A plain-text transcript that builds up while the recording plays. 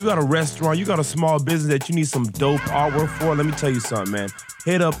You got a restaurant, you got a small business that you need some dope artwork for, let me tell you something, man.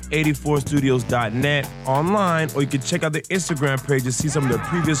 Hit up 84studios.net online, or you can check out the Instagram page to see some of their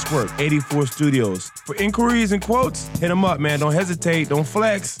previous work, 84 Studios. For inquiries and quotes, hit them up, man. Don't hesitate, don't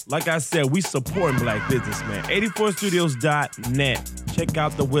flex. Like I said, we supporting black business, man. 84studios.net. Check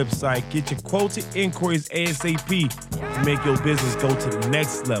out the website, get your quotes and inquiries ASAP to make your business go to the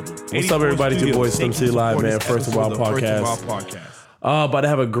next level. What's up, everybody? It's your boy Slim City Live, man. First of all, podcast. About to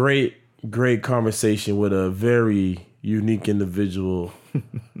have a great conversation with a very unique individual,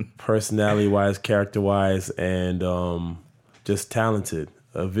 personality-wise, character-wise, and just talented,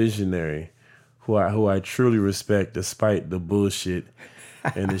 a visionary who I truly respect despite the bullshit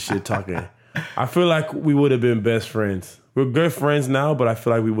and the shit talking. I feel like we would have been best friends. We're good friends now, but I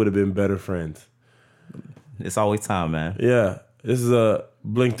feel like we would have been better friends. It's always time, man. Yeah. This is a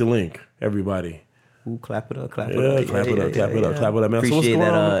Blink the Link, everybody. Ooh, clap it up, clap it up. Clap it up, man. Appreciate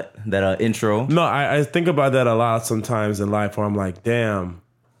so that intro. No, I think about that a lot sometimes in life where I'm like, damn,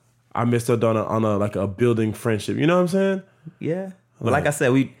 I missed out on a building friendship. You know what I'm saying? Yeah. But like I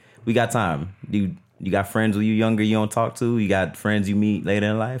said, we got time. You got friends when you younger you don't talk to. You got friends you meet later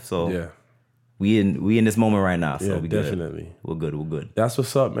in life. So yeah. We in this moment right now. So we definitely. Good. We're good. That's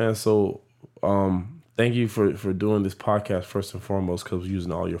what's up, man. So thank you for doing this podcast first and foremost, because we're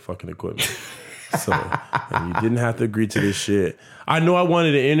using all your fucking equipment. So, and you didn't have to agree to this shit. I know I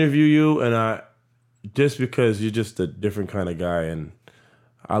wanted to interview you, and just because you're just a different kind of guy, and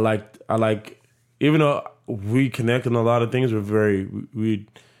I like, even though we connect on a lot of things, we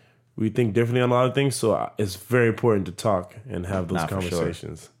think differently on a lot of things. So it's very important to talk and have those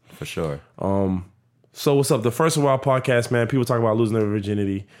conversations. For sure. So what's up? The First of All podcast, man. People talk about losing their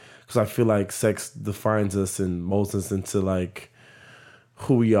virginity because I feel like sex defines us and molds us into like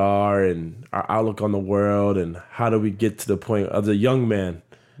who we are and our outlook on the world, and how do we get to the point of the young man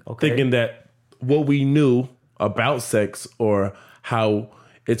thinking that what we knew about sex or how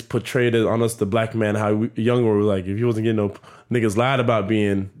it's portrayed on us, the black man, how we younger were like, if you wasn't getting no niggas lied about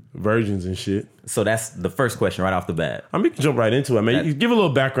being virgins and shit. So that's the first question right off the bat. I mean, you can jump right into it, man. You give a little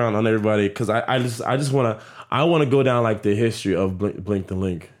background on everybody, because I just want to go down like the history of Blink the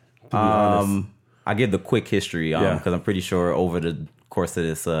Link. To be honest. I give the quick history because I'm pretty sure over the course of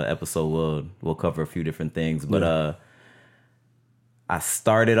this episode we'll cover a few different things, but I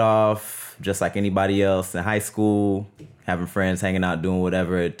started off just like anybody else in high school, having friends, hanging out, doing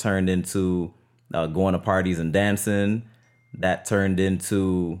whatever. It turned into going to parties and dancing. That turned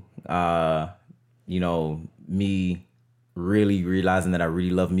into me really realizing that I really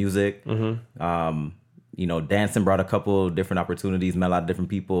love music. Dancing brought a couple different opportunities, met a lot of different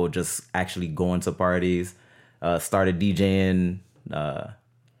people, just actually going to parties. Started DJing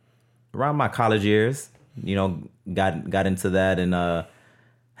around my college years, got into that, and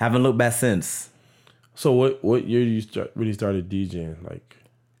haven't looked back since. So what year you really started DJing? Like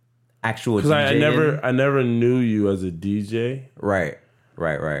actual DJing? Because I never knew you as a DJ. Right.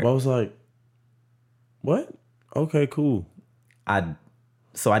 I was like, what? Okay, cool.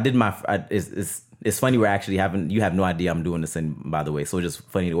 So I did my. It's funny we're actually you have no idea I'm doing this, by the way. So it's just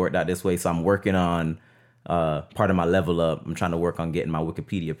funny to work out this way. So I'm working on part of my level up. I'm trying to work on getting my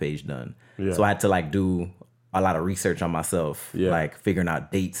Wikipedia page done. Yeah. So I had to like do a lot of research on myself, like figuring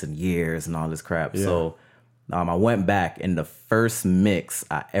out dates and years and all this crap. Yeah. So I went back, and the first mix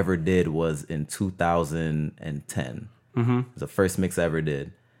I ever did was in 2010. Mm-hmm. It was the first mix I ever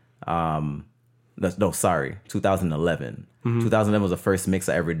did. 2011. Mm-hmm. 2011 was the first mix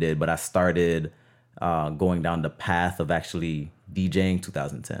I ever did, but I started going down the path of actually DJing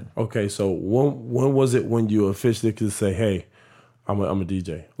 2010. Okay, so when was it when you officially could say, "Hey, I'm a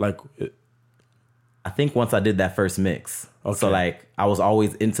DJ"? I think once I did that first mix. Okay. So like I was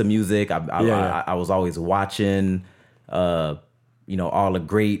always into music. I was always watching, all the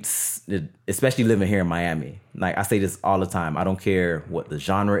greats, especially living here in Miami. Like I say this all the time. I don't care what the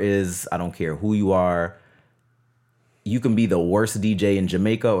genre is. I don't care who you are. You can be the worst DJ in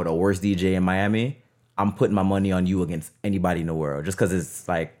Jamaica or the worst DJ in Miami. I'm putting my money on you against anybody in the world, just because it's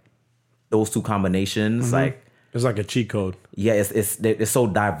like those two combinations. Mm-hmm. Like it's like a cheat code. Yeah, it's so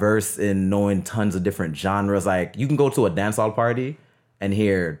diverse in knowing tons of different genres. Like you can go to a dancehall party and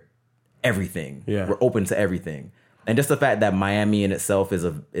hear everything. Yeah, we're open to everything, and just the fact that Miami in itself is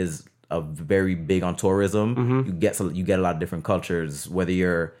a very big on tourism. Mm-hmm. You get a lot of different cultures. Whether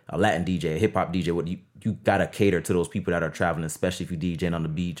you're a Latin DJ, a hip hop DJ, you gotta cater to those people that are traveling, especially if you DJing on the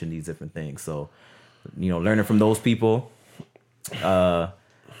beach and these different things. So, learning from those people, I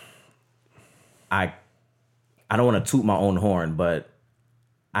don't want to toot my own horn, but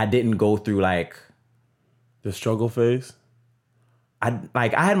I didn't go through like the struggle phase. I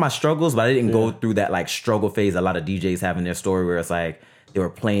had my struggles, but I didn't go through that like struggle phase a lot of DJs have in their story where it's like they were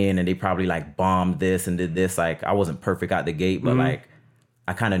playing and they probably like bombed this and did this. Like I wasn't perfect out the gate, but like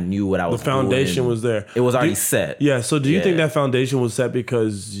I kind of knew what I was doing. The foundation was there. It was already set. Yeah. So do you think that foundation was set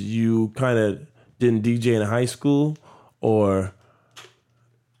because you kind of didn't DJ in high school, or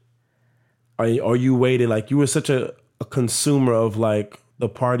are you waiting? Like you were such a consumer of like the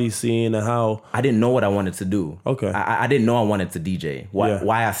party scene and how I didn't know what I wanted to do. Okay. I didn't know I wanted to DJ.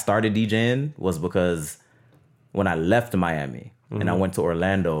 Why I started DJing was because when I left Miami and I went to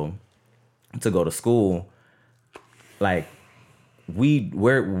Orlando to go to school, like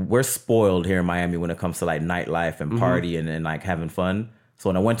we're spoiled here in Miami when it comes to like nightlife and partying and like having fun. So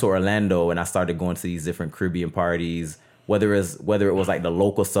when I went to Orlando and I started going to these different Caribbean parties, whether it was like the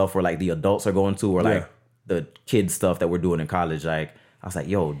local stuff where like the adults are going to, or like the kids stuff that we're doing in college, like I was like,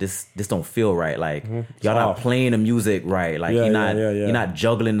 yo, this don't feel right. Like y'all not playing the music right. Like you're not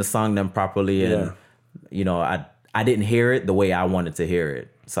juggling the song them properly, and you know I didn't hear it the way I wanted to hear it.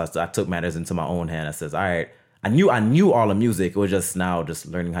 So I took matters into my own hand. I says, all right, I knew all the music. It was just now just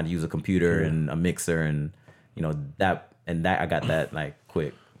learning how to use a computer and a mixer, and you know that I got that like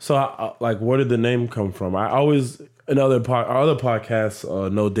quick. So like, where did the name come from? I always in other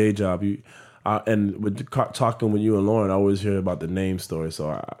podcasts, No Day Job, and with talking with you and Lauren, I always hear about the name story.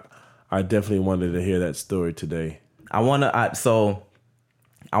 So I definitely wanted to hear that story today. I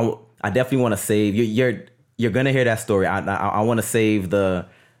definitely want to save you're gonna hear that story. I want to save the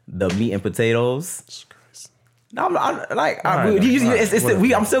meat and potatoes. I'm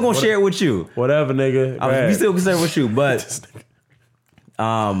still gonna share it with you. Whatever, nigga. We still gonna share it with you, but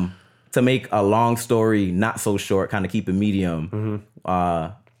to make a long story not so short, kind of keep it medium.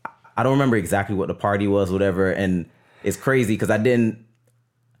 I don't remember exactly what the party was, whatever, and it's crazy because I didn't.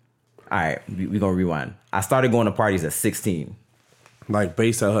 All right, we're gonna rewind. I started going to parties at 16, like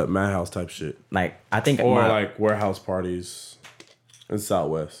Bass at Hut, Madhouse type shit. Like I think, or like warehouse parties in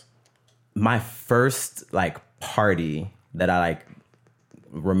Southwest. My first like party that I like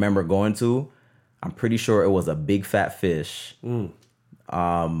remember going to, I'm pretty sure it was a Big Fat Fish.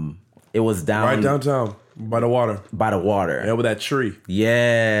 It was right downtown by the water. Yeah, with that tree.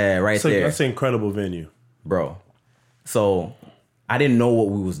 Yeah, right there. That's an incredible venue, bro. So I didn't know what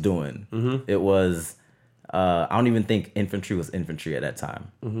we was doing. It was I don't even think infantry was infantry at that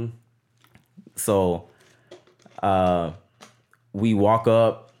time. So we walk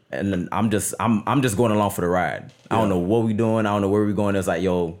up. And then I'm just going along for the ride. I don't know what we doing. I don't know where we going. It's like,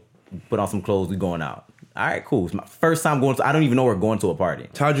 yo, put on some clothes. We going out. All right, cool. It's my first time going to. I don't even know we're going to a party.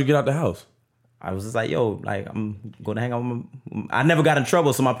 How'd you get out the house? I was just like, yo, like I'm going to hang out with I never got in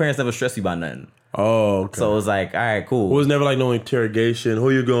trouble, so my parents never stressed me about nothing. Oh, okay. So it was like, all right, cool. It was never like no interrogation. Who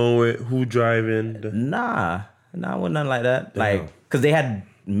you going with? Who driving? Nah, it wasn't nothing like that. Damn. Like, cause they had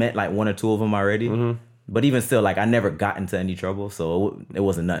met like one or two of them already. But even still, like, I never got into any trouble, so it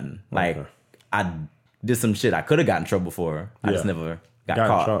wasn't nothing. Like, I did some shit I could have gotten in trouble for. I just never got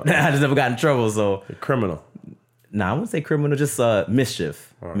caught. I just never got in trouble, so... A criminal. Nah, I wouldn't say criminal, just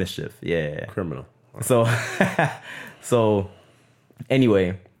mischief. Right. Mischief, yeah. Criminal. Right. So,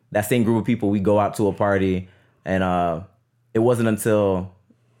 anyway, that same group of people, we go out to a party, and it wasn't until,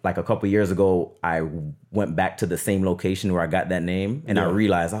 like, a couple years ago, I went back to the same location where I got that name, and I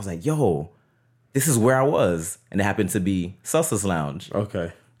realized, I was like, yo... This is where I was, and it happened to be Sussex Lounge.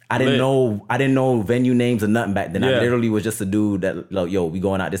 Okay, I didn't know venue names or nothing back then. I literally was just a dude that like, yo, we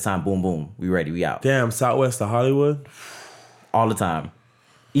going out this time. Boom, boom, we ready, we out. Damn, Southwest to Hollywood, all the time,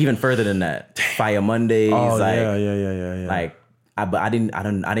 even further than that. Fire Mondays. Oh like, yeah. Like, I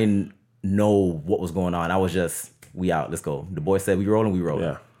didn't know what was going on. I was just, we out, let's go. The boy said we rolling, we rolling.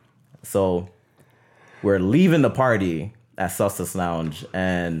 Yeah. So we're leaving the party at Sussex Lounge,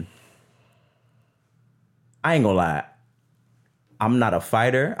 and I ain't gonna lie, I'm not a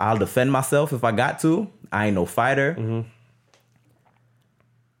fighter. I'll defend myself if I got to. I ain't no fighter.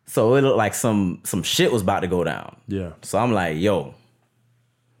 So it looked like some shit was about to go down. Yeah. So I'm like, yo,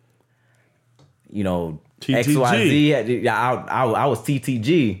 you know, TTG. XYZ. I was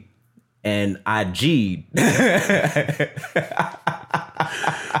TTG, and I G'd.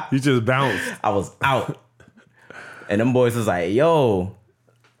 You just bounced. I was out. And them boys was like, yo,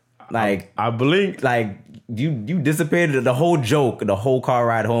 like I blinked. Like, you disappeared. The whole joke, the whole car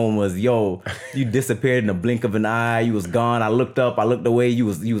ride home was, yo, you disappeared in the blink of an eye. You was gone. I looked up. I looked away. You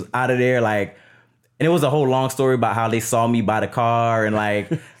was out of there. Like, and it was a whole long story about how they saw me by the car and like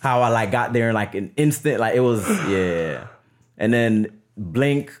how I like got there in like an instant. Like it was, yeah. And then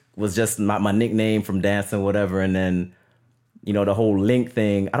Blink was just my nickname from dancing, whatever. And then, you know, the whole Link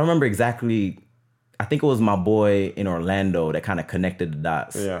thing. I don't remember exactly. I think it was my boy in Orlando that kind of connected the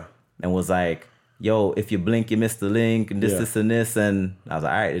dots. Yeah. And was like, yo, if you blink, you miss the link, and this, and this. And I was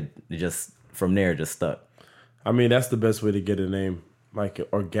like, all right, it just, from there, it just stuck. I mean, that's the best way to get a name, like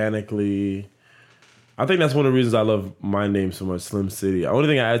organically. I think that's one of the reasons I love my name so much, Slim City. The only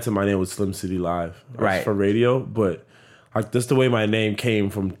thing I added to my name was Slim City Live, right, for radio. But like, just the way my name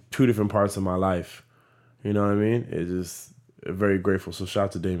came from two different parts of my life. You know what I mean? It's just very grateful. So shout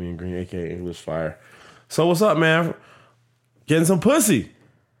out to Damian Green, aka English Fire. So what's up, man? Getting some pussy.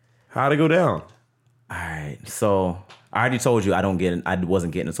 How'd it go down? All right. So I already told you I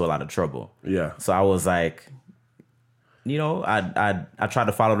wasn't getting into a lot of trouble. Yeah. So I was like, you know, I tried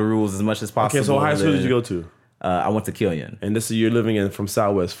to follow the rules as much as possible. Okay, so what high school did you go to? I went to Killian. And this is, you're living in from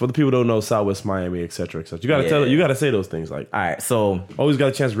Southwest. For the people who don't know, Southwest Miami, et cetera, et cetera. You gotta you gotta say those things. Like, all right, so always got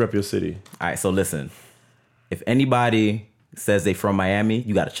a chance to rep your city. All right, so listen, if anybody says they from Miami,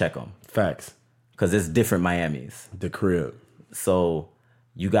 you gotta check them. Facts. Because it's different Miamis. The crib. So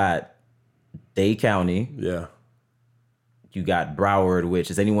you got Dade County. Yeah. You got Broward,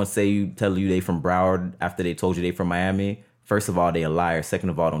 which, is anyone tell you they from Broward after they told you they from Miami? First of all, they a liar. Second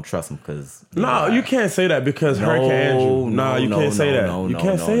of all, don't trust them because... No, you can't say that because Hurricane Andrew. No, you can't say that. You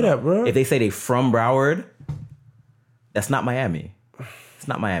can't say that, bro. If they say they from Broward, that's not Miami. It's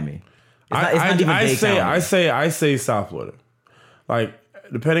not Miami. It's not even Dade County. I say South Florida. Like,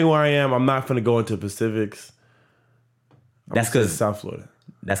 depending where I am, I'm not going to go into specifics. That's because South Florida.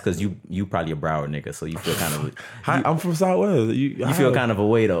 That's because you probably a Broward nigga, so you feel kind of... I'm from Southwest. You feel kind of a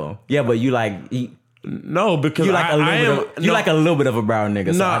way, though. Yeah, but you like... No, because you like a little bit of a Broward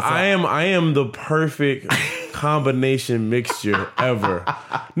nigga. No, I am the perfect combination mixture ever.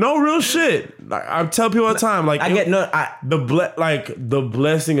 No, real shit. Like, I tell people all the time, like, the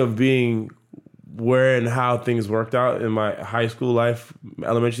blessing of being where and how things worked out in my high school life,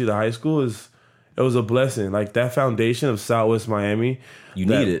 elementary to high school, it was a blessing. Like, that foundation of Southwest Miami. You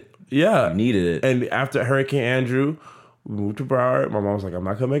need it. Yeah. You needed it. And after Hurricane Andrew, we moved to Broward. My mom was like, I'm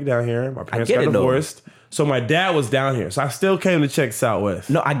not going to make it down here. My parents got divorced. So my dad was down here. So I still came to check Southwest.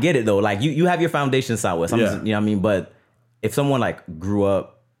 No, I get it, though. Like, you have your foundation Southwest. You know what I mean? But if someone, like, grew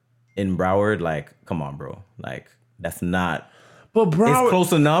up in Broward, like, come on, bro. Like, that's not... But Broward, it's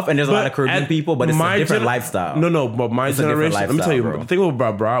close enough, and there's a lot of Caribbean people, but it's a different lifestyle. No, but my generation, let me tell you, the thing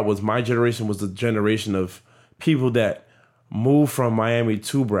about Broward was my generation was the generation of people that moved from Miami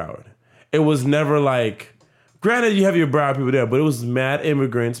to Broward. It was never like, granted, you have your Broward people there, but it was mad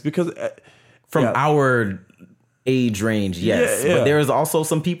immigrants because... From our age range, yes. But there is also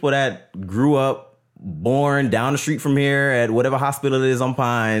some people that grew up, born down the street from here at whatever hospital it is on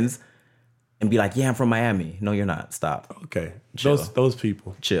Pines, and be like, yeah, I'm from Miami. No, you're not. Stop. Okay. Those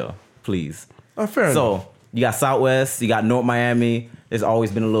people. Chill, please. Fair enough. So, you got Southwest, you got North Miami. There's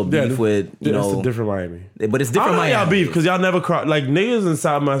always been a little beef with, you know. It's a different Miami. But it's different Miami. Y'all beef because y'all never cross. Like, niggas in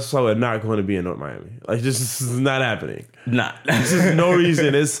South Miami are not going to be in North Miami. Like, this is not happening. Nah. There's just no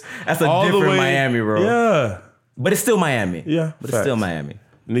reason. That's a different Miami, bro. Yeah. But it's still Miami. Yeah. But it's still Miami.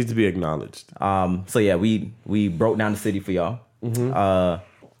 It needs to be acknowledged. So, yeah, we broke down the city for y'all. Mm-hmm.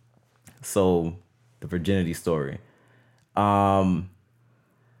 So, the virginity story. So,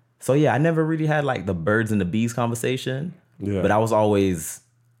 yeah, I never really had, like, the birds and the bees conversation. Yeah. But I was always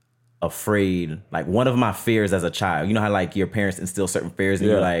afraid. Like, one of my fears as a child, you know how, like, your parents instill certain fears and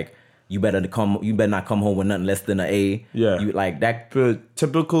you're like, you better not come home with nothing less than an A. Yeah. You like that. But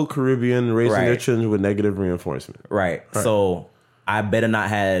typical Caribbean raising their children with negative reinforcement. Right. So I better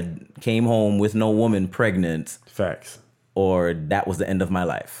not came home with no woman pregnant. Facts. Or that was the end of my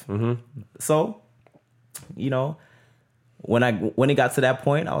life. Mm-hmm. So, you know, when it got to that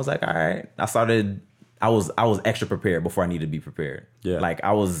point, I was like, all right. I was extra prepared before I needed to be prepared. Yeah. Like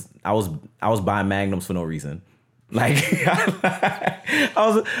I was buying Magnums for no reason. Like I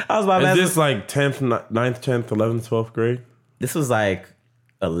was buying Magnums. Is this like 10th, 9th, 10th, 11th, 12th grade? This was like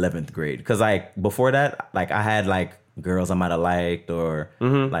 11th grade. Cause like before that, like I had like girls I might have liked or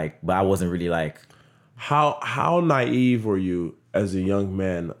like, but I wasn't really like. How naive were you as a young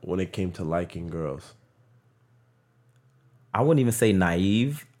man when it came to liking girls? I wouldn't even say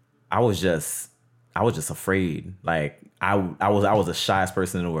naive. I was just afraid. Like I was the shyest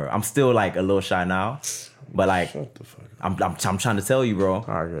person in the world. I'm still like a little shy now, but like shut the fuck up. I'm trying to tell you, bro.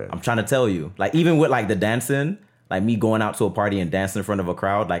 Okay. I'm trying to tell you. Like even with like the dancing, like me going out to a party and dancing in front of a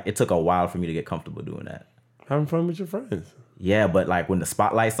crowd, like it took a while for me to get comfortable doing that. Having fun with your friends. Yeah, but like when the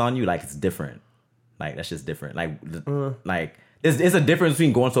spotlight's on you, like it's different. Like that's just different. Like like there's a difference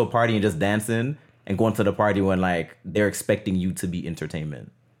between going to a party and just dancing and going to the party when like they're expecting you to be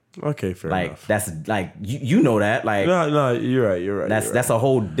entertainment. Okay, fair like, enough. That's like, you know that. Like, no, you're right. That's a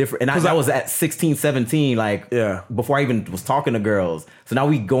whole different. And I was at 16, 17, like, before I even was talking to girls. So now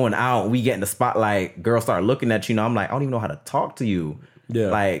we going out, we get in the spotlight. Girls start looking at you. I'm like, I don't even know how to talk to you. Yeah.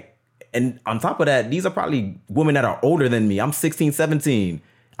 Like, and on top of that, these are probably women that are older than me. I'm 16, 17.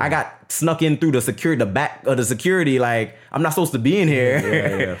 I got snuck in through the back of the security. Like, I'm not supposed to be in here.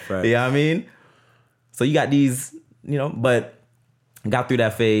 Yeah. You know what I mean? So you got these, but got through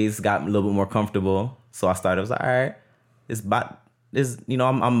that phase, got a little bit more comfortable. So I was like, all right,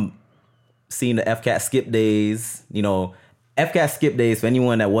 I'm seeing the FCAT skip days. FCAT skip days, for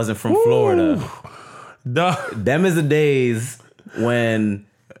anyone that wasn't from Florida, them is the days when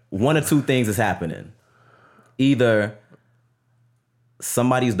one or two things is happening. Either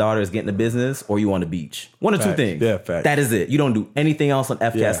somebody's daughter is getting a business or you on the beach. One or two things. Yeah, facts. That is it. You don't do anything else on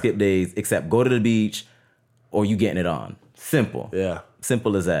FCAT skip days except go to the beach or you getting it on. Simple. Yeah.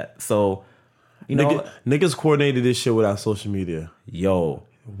 Simple as that. So, niggas coordinated this shit without social media. Yo.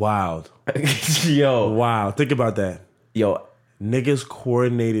 Wild. Yo. Wow. Think about that. Yo. Niggas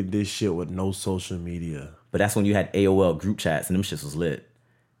coordinated this shit with no social media. But that's when you had AOL group chats and them shits was lit.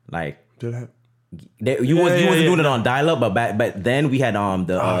 Like, you wasn't doing it on dial-up, but then we had the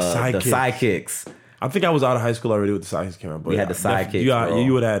sidekicks. I think I was out of high school already with the sidekicks came out. We had the sidekicks.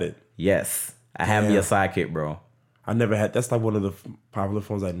 You would have had it. Yes, I had me a sidekick, bro. I never had. That's like one of the popular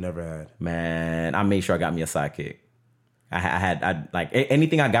phones I never had. Man, I made sure I got me a sidekick. I like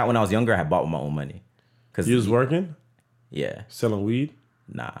anything I got when I was younger, I had bought with my own money. Cause you was working? Yeah. Selling weed?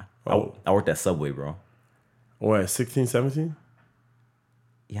 Nah. Oh. I worked at Subway, bro. What, 16, 17?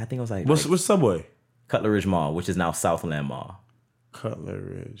 Yeah, I think it was like... What's Subway? Cutler Ridge Mall, which is now Southland Mall. Cutler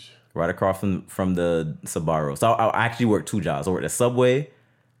Ridge. Right across from the Sbarro. So I actually worked two jobs. I worked at Subway,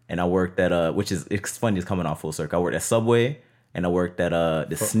 and I worked at, which is, it's funny, it's coming off full circle. I worked at Subway, and I worked at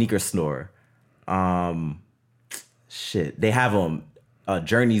the sneaker store. They have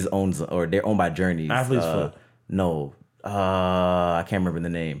Journeys owns, or they're owned by Journeys. Athlete's Foot. No. I can't remember the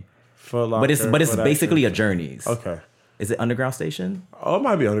name. Foot Locker, but it's basically a Journeys. Okay. Is it Underground Station? Oh, it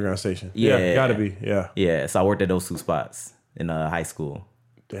might be Underground Station. Yeah, gotta be. Yeah. Yeah. So I worked at those two spots in high school.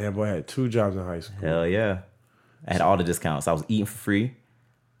 Damn, boy, I had two jobs in high school. Hell yeah. I had all the discounts. I was eating for free,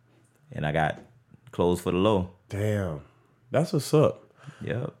 and I got clothes for the low. Damn. That's what's up.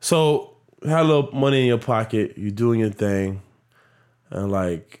 Yeah. So, you had a little money in your pocket. You doing your thing. And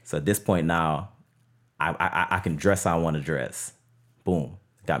like... So at this point now, I can dress how I want to dress. Boom.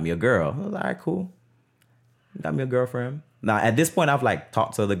 Got me a girl. I was like, all right, cool. Got me a girlfriend. Now at this point, I've like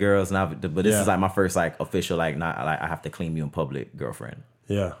talked to other girls, but this is like my first like official I have to claim you in public girlfriend.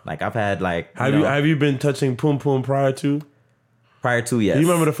 Yeah. Like I've had like have you been touching poom poom prior to? Prior to, yes. Do you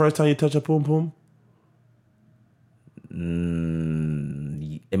remember the first time you touched a poom poom?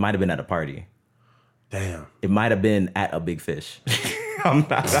 It might have been at a party. Damn. It might have been at a Big Fish. I'm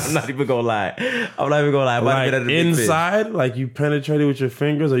not even gonna lie. I'm not even gonna lie. It might have been at a Big inside, Fish. like you penetrated with your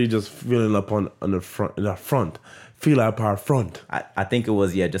fingers, or you just feeling up on the front, in the front, feel up our front. I think it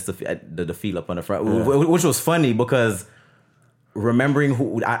was just the feel up on the front, which was funny because remembering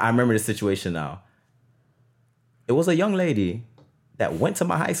who I remember the situation now. It was a young lady that went to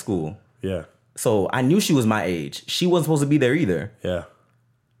my high school. Yeah. So I knew she was my age. She wasn't supposed to be there either. Yeah.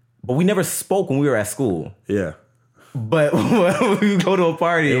 But we never spoke when we were at school. Yeah. But when we go to a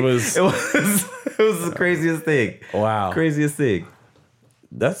party, it was the craziest thing. Wow. Craziest thing.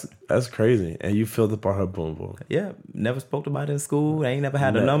 That's crazy. And you filled up on her boom boom. Yeah. Never spoke about it in school. I ain't never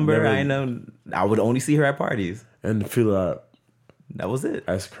had a number. I would only see her at parties. And fill her up. That was it.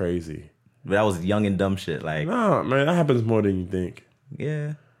 That's crazy. But that was young and dumb shit. Like, no, man, that happens more than you think.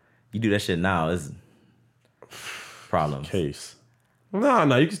 Yeah. You do that shit now, it's problems. Case.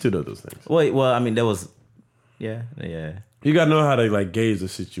 No, you can still do those things. Well, I mean, there was, yeah. You gotta know how to like gauge the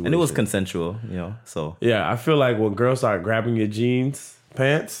situation. And it was consensual, so. Yeah, I feel like when girls start grabbing your jeans,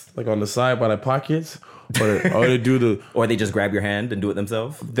 pants, like on the side by the pockets, or they do the... Or they just grab your hand and do it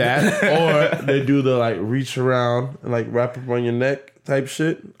themselves. That, or they do the like reach around and like wrap up on your neck type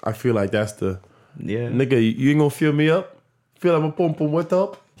shit. I feel like that's the... Yeah. Nigga, you ain't gonna fill me up? Feel like my pum pum wet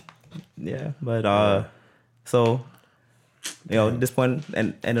up? Yeah, but so at this point,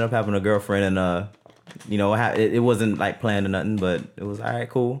 and ended up having a girlfriend, and it wasn't like planned or nothing, but it was all right,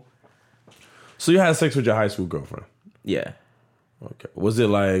 cool. So you had sex with your high school girlfriend? Yeah. Okay. Was it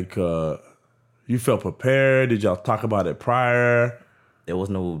like you felt prepared? Did y'all talk about it prior? There was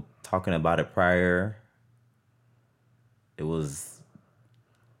no talking about it prior. It was.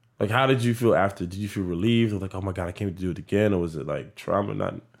 Like, how did you feel after? Did you feel relieved? Like, oh my God, I can't do it again? Or was it like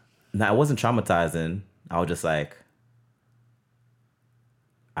trauma? No, it wasn't traumatizing. I was just like,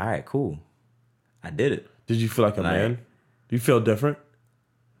 all right, cool. I did it. Did you feel like a man? Do you feel different?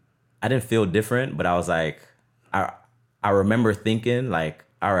 I didn't feel different, but I was like, I remember thinking like,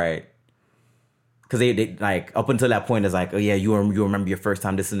 all right, because they like up until that point, it's like, oh yeah, you remember your first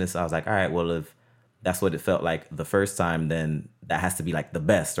time this and this. I was like, all right, well if that's what it felt like the first time, then that has to be like the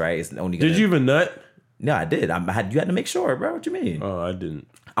best, right? It's only. Did you even nut? No, I did. You had to make sure, bro. What you mean? Oh, I didn't.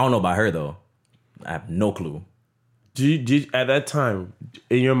 I don't know about her though. I have no clue. Did you at that time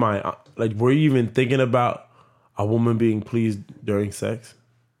in your mind, like, were you even thinking about a woman being pleased during sex?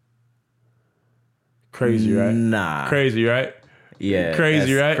 Crazy, right? Nah. Crazy, right? Yeah.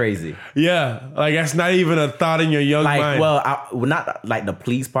 Crazy, right? Crazy. Yeah. Like, that's not even a thought in your young mind. Well, not like the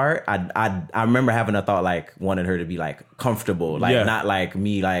please part. I remember having a thought like wanting her to be like comfortable, like not like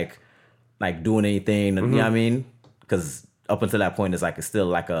me like doing anything. You know what I mean? Because up until that point, it's still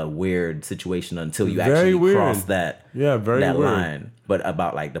like a weird situation until you actually cross that line. But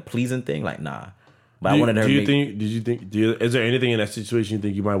about like the pleasing thing, like nah. But I wanted her. Is there anything in that situation you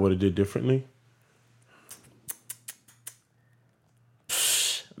think you might would have did differently?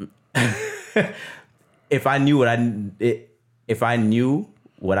 If I knew what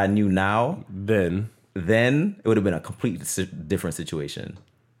I knew now, then it would have been a completely different situation.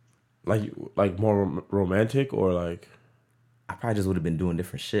 Like more romantic, or like I probably just would have been doing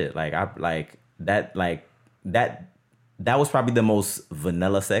different shit. That was probably the most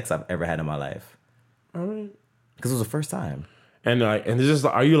vanilla sex I've ever had in my life. All right, because it was the first time. And it's just,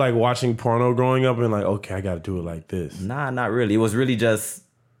 are you like watching porno growing up and like, okay, I got to do it like this? Nah, not really. It was really just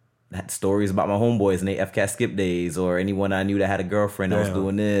had stories about my homeboys and they FCAT skip days, or anyone I knew that had a girlfriend that was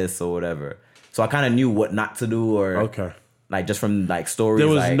doing this or whatever. So I kind of knew what not to do, or like just from like stories. There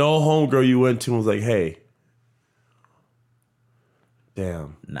was no homegirl you went to and was like, hey,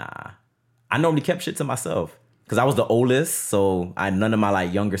 damn. Nah, I normally kept shit to myself because I was the oldest, so none of my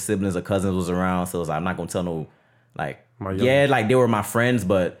like younger siblings or cousins was around. So I'm not gonna tell no like like they were my friends,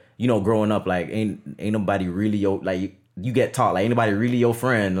 but you know, growing up, like ain't nobody really like. You get taught like anybody really your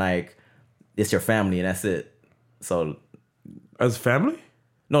friend, like it's your family and that's it. So as family?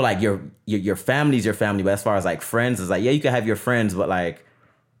 No, like your family's your family, but as far as like friends, it's like, yeah, you can have your friends, but like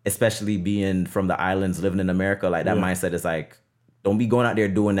especially being from the islands, living in America, like that mindset is like, don't be going out there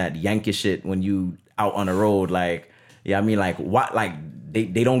doing that Yankee shit when you out on the road. Like, yeah, I mean, like what, like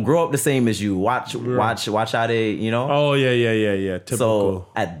they don't grow up the same as you. Watch how they, you know. Oh yeah. Typical. So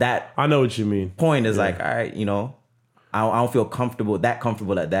at that, I know what you mean. Point is like, all right, you know. I don't feel comfortable at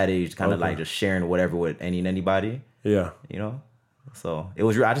that age, kind of like just sharing whatever with anybody. Yeah, you know. So it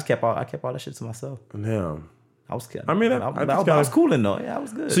was. I kept all that shit to myself. Damn. I was. I mean, I was cooling though. Yeah, I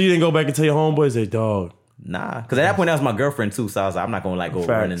was good. So you didn't go back and tell your homeboys, "Hey, dog." Nah, because at that point that was my girlfriend too. So I was like, I'm not gonna like go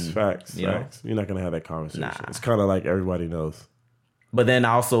running. Facts. You're not gonna have that conversation. Nah. It's kind of like everybody knows. But then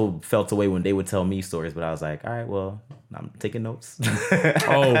I also felt away when they would tell me stories. But I was like, all right, well, I'm taking notes.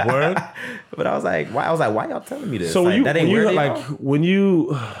 Oh, word. But I was like, why y'all telling me this? So like, when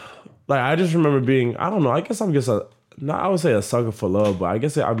you I just remember being, I don't know, I guess I'm just I would say a sucker for love, but I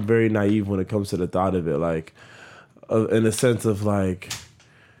guess I'm very naive when it comes to the thought of it. Like, in the sense of like,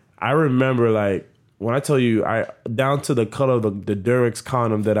 I remember like when I tell you, down to the color of the Durex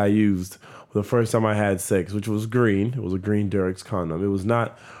condom that I used the first time I had sex, which was green. It was a green Durex condom. It was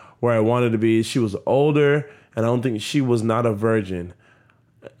not where I wanted to be. She was older, and I don't think she was not a virgin.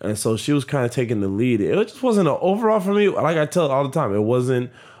 And so she was kind of taking the lead. It just wasn't an overall for me. Like I tell all the time, it wasn't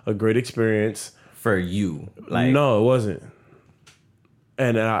a great experience. For you? Like, no, it wasn't.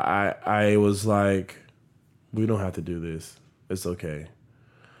 And I was like, we don't have to do this. It's okay.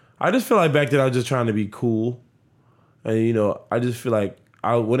 I just feel like back then I was just trying to be cool. And, you know, I just feel like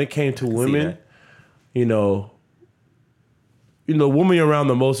when it came to women, you know, the woman you're around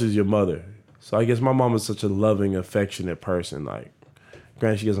the most is your mother. So I guess my mom is such a loving, affectionate person. Like,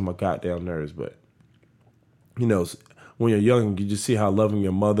 granted, she gets on my goddamn nerves, but, you know, when you're young, you just see how loving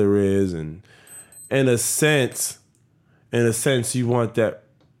your mother is. And in a sense, you want that.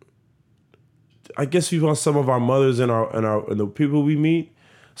 I guess you want some of our mothers and the people we meet.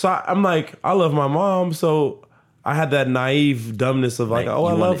 So I'm like, I love my mom, so I had that naive dumbness of like, oh,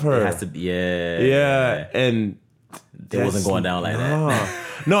 I love her. It has to be, yeah. And it wasn't going down like that.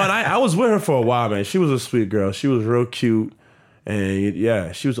 No, and I was with her for a while, man. She was a sweet girl. She was real cute, and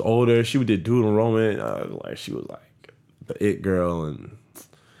yeah, she was older. She did Dude Enrollment. Like she was like the it girl, and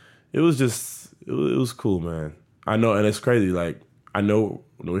it was just it was cool, man. I know, and it's crazy. Like I know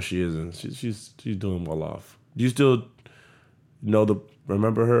where she is, and she's doing well off. Do you still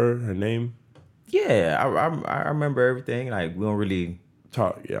remember her name? Yeah, I remember everything. Like we don't really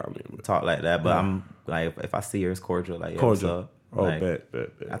talk. Yeah, I mean, talk like that. But I'm like, if I see her, it's cordial. Like, cordial. What's up? Oh, like, bet.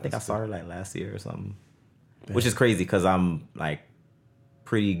 I think I saw her like last year or something. Bet. Which is crazy because I'm like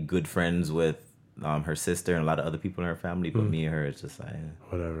pretty good friends with her sister and a lot of other people in her family, but me and her, it's just like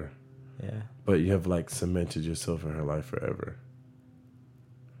whatever. Yeah. But you have like cemented yourself in her life forever.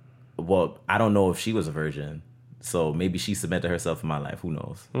 Well, I don't know if she was a virgin, so maybe she cemented herself in my life. Who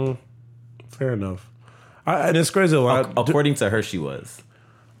knows? Fair enough. And it's crazy. According to her, she was.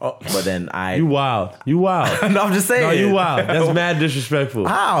 Oh, but then You wild. No, I'm just saying. No, you wild. That's mad disrespectful.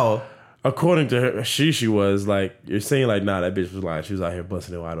 How? According to her, she was like, you're saying like, nah, that bitch was lying. She was out here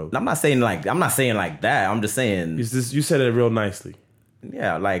busting it wide open. I'm not saying like that. I'm just saying. You said it real nicely.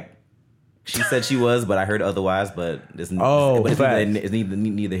 Yeah, like she said she was, but I heard otherwise. But it's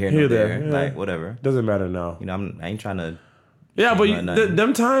neither here nor there. Yeah. Like whatever. Doesn't matter now. You know, I ain't trying to. Yeah, but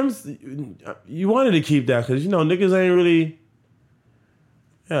them times you wanted to keep that because niggas ain't really.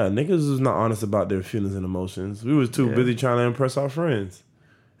 Yeah, niggas was not honest about their feelings and emotions. We was too busy trying to impress our friends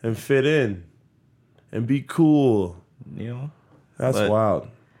and fit in and be cool. That's wild.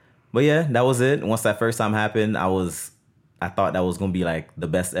 But yeah, that was it. Once that first time happened, I thought that was gonna be like the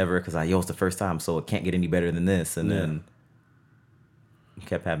best ever because it's the first time, so it can't get any better than this. And then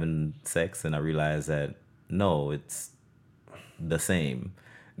kept having sex, and I realized that no, it's the same,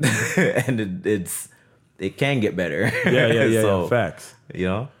 and it can get better. Yeah. So, facts.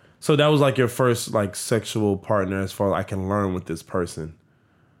 So that was like your first like sexual partner as far as I can learn with this person.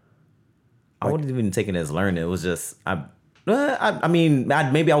 I wouldn't even take it as learning. It was just I mean,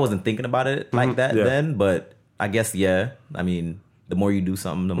 maybe I wasn't thinking about it like that then, but I guess I mean, the more you do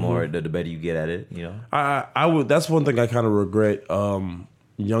something, the more the better you get at it. I would. That's one thing I kind of regret.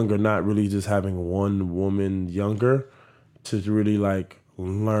 Younger, not really just having one woman younger to really like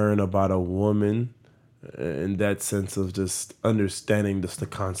learn about a woman. In that sense of just understanding just the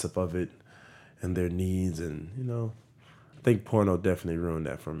concept of it and their needs. And, I think porno definitely ruined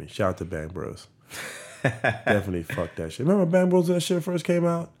that for me. Shout out to Bang Bros. Definitely fucked that shit. Remember Bang Bros when that shit first came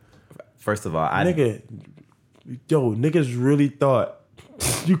out? First of all, niggas really thought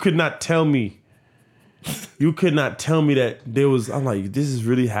you could not tell me that there was, I'm like, this is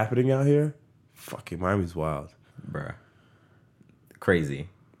really happening out here? Fucking Miami's wild. Bruh. Crazy.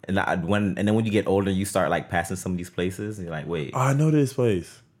 And then when you get older, you start like passing some of these places, and you're like, wait. Oh, I know this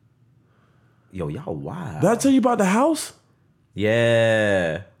place. Yo, y'all wild. Did I tell you about the house?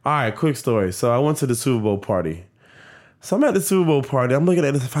 Yeah. All right, quick story. So I went to the Super Bowl party. So I'm at the Super Bowl party. I'm looking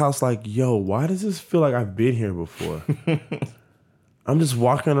at this house like, yo, why does this feel like I've been here before? I'm just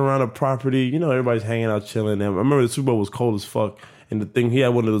walking around the property. Everybody's hanging out, chilling. And I remember the Super Bowl was cold as fuck. And he had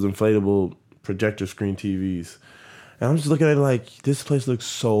one of those inflatable projector screen TVs. And I'm just looking at it like, this place looks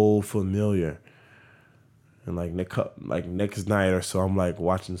so familiar. And like next night or so, I'm like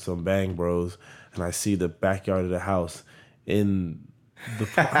watching some Bang Bros, and I see the backyard of the house I'm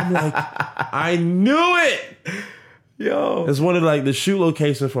like, I knew it! Yo. It's one of like the shoot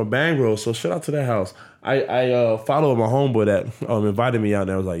locations for Bang Bros, so shout out to that house. I followed my homeboy that invited me out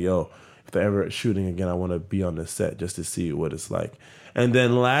there. I was like, yo, if they're ever shooting again, I want to be on the set just to see what it's like. And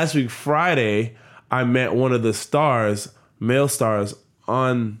then last week, Friday, I met one of the male stars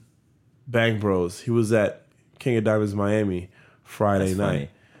on Bang Bros. He was at King of Diamonds Miami Friday night. Funny.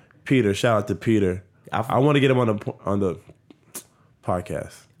 Peter, shout out to Peter. I want to get him on the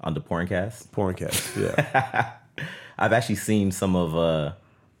podcast. On the Porncast, yeah. I've actually seen some of I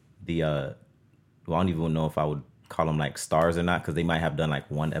don't even know if I would call them like stars or not, because they might have done like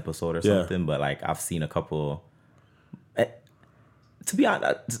one episode or something, but like I've seen a couple. To be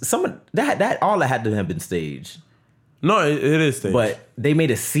honest, that all that had to have been staged. No, it is staged. But they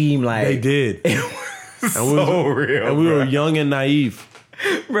made it seem like they did. It was so real. And we were young and naive.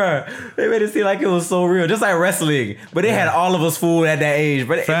 Bruh, they made it seem like it was so real. Just like wrestling. But they had all of us fooled at that age.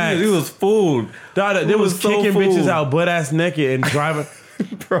 But it was fooled. They was kicking bitches out butt ass naked and driving.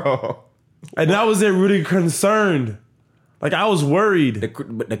 Bro. And I wasn't really concerned. Like, I was worried.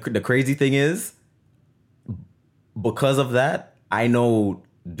 The crazy thing is, because of that, I know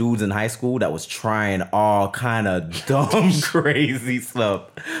dudes in high school that was trying all kind of dumb, crazy stuff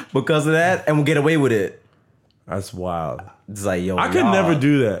because of that, and will get away with it. That's wild. It's like, yo, I could never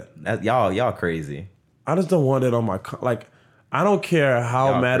do that. Y'all crazy. I just don't want it on my I don't care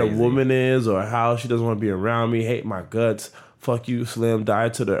how y'all mad crazy. A woman is or how she doesn't want to be around me, hate my guts, fuck you, Slim, die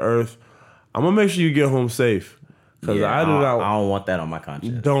to the earth. I'm gonna make sure you get home safe. Because I don't want that on my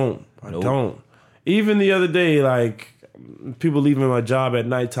conscience. I don't. Even the other day, like, people leaving my job at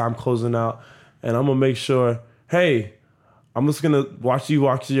nighttime, closing out, and I'm gonna make sure, hey, I'm just gonna watch you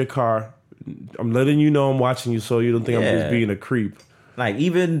walk to your car. I'm letting you know I'm watching you so you don't think I'm just being a creep. Like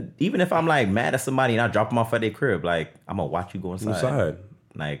even if I'm like mad at somebody and I drop them off at their crib, like I'm gonna watch you go inside.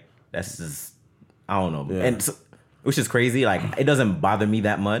 Like that's just I don't know, and so, which is crazy. Like it doesn't bother me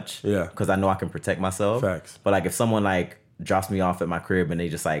that much, because I know I can protect myself. Facts. But like if someone like drops me off at my crib and they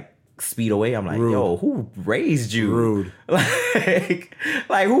just like speed away, I'm like, yo, who raised you? Rude.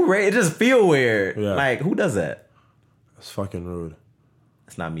 like who raised? It just feel weird. Yeah. Like who does that? It's fucking rude.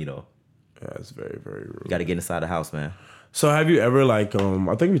 It's not me though. Yeah, it's very, very rude. You got to get inside the house, man. So have you ever like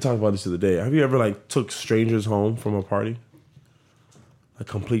I think we talked about this the other day. Have you ever like took strangers home from a party? Like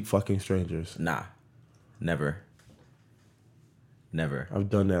complete fucking strangers? Nah, never. I've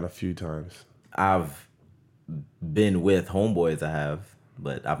done that a few times. I've been with homeboys, I have,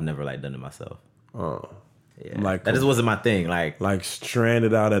 but I've never like done it myself. Oh, yeah. Like that just wasn't my thing. Like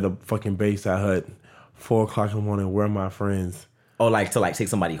stranded out at a fucking Bayside hut, 4:00 in the morning. Where are my friends? Oh, like to like take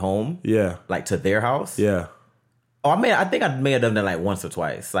somebody home? Yeah, like to their house? Yeah. Oh, I think I may have done that like once or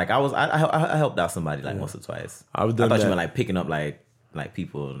twice. Like I helped out somebody like once or twice. I thought you meant like picking up like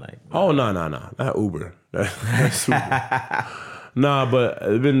people like. Oh no, not Uber. That's Uber. Nah, but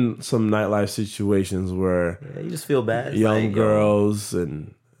there's been some nightlife situations where you just feel bad. Young like, girls,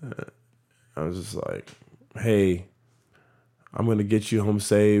 and I was just like, "Hey, I'm gonna get you home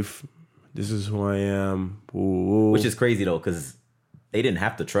safe. This is who I am." Ooh. Which is crazy though, because they didn't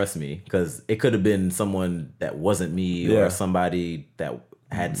have to trust me, because it could have been someone that wasn't me or somebody that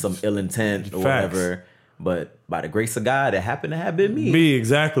had some ill intent or whatever. But by the grace of God, it happened to have been me. Me,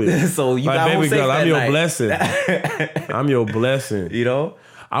 exactly. So you got baby girl, I'm your night. blessing. I'm your blessing. You know?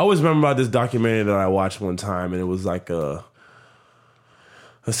 I always remember about this documentary that I watched one time, and it was like a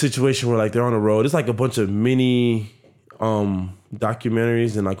situation where like they're on the road. It's like a bunch of mini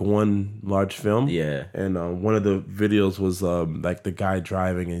documentaries in like one large film. Yeah. And one of the videos was like the guy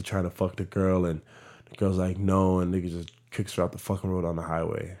driving and trying to fuck the girl, and the girl's like, no, and nigga just kicks her out the fucking road on the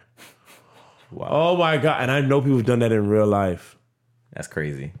highway. Wow. Oh my God. And I know people have done that in real life. That's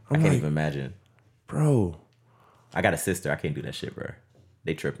crazy. I can't even imagine. Bro. I got a sister. I can't do that shit, bro.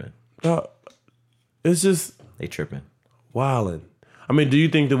 They tripping. It's just... They tripping. Wildin'. I mean, do you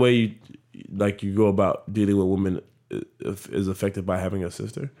think the way you go about dealing with women is affected by having a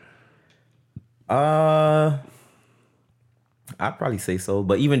sister? I'd probably say so.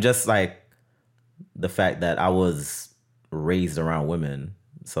 But even just like the fact that I was raised around women.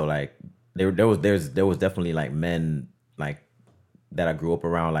 So like... There was definitely like men like that I grew up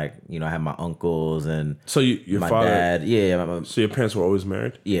around, like, you know, I had my uncles and so your my father, dad, yeah. So your parents were always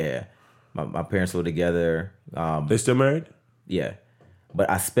married? Yeah, my parents were together. They still married? Yeah, but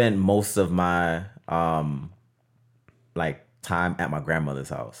I spent most of my like time at my grandmother's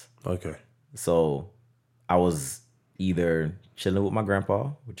house. Okay, so I was either chilling with my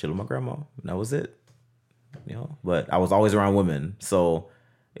grandpa or chilling with my grandma, and that was it. You know, but I was always around women, so.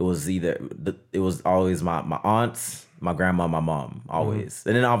 It was always my aunts, my grandma, my mom, always. Mm-hmm.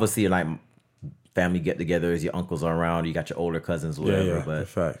 And then obviously like family get-togethers, your uncles are around, you got your older cousins, whatever. Yeah, but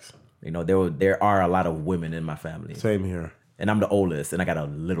facts. You know, there are a lot of women in my family. Same here. And I'm the oldest, and I got a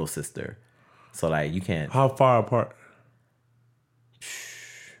little sister. So like you can't. How far apart?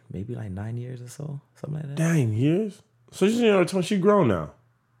 Maybe like 9 years or so, something like that. 9 years? So she's grown now.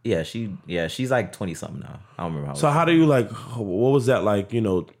 Yeah, she's like 20 something now. I don't remember how. So how do you like? What was that like? You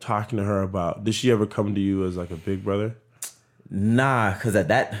know, talking to her about? Did she ever come to you as like a big brother? Nah, because at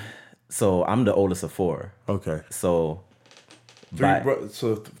that, so I'm the oldest of 4. Okay. So three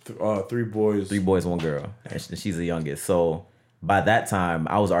boys. 3 boys, 1 girl, and she's the youngest. So by that time,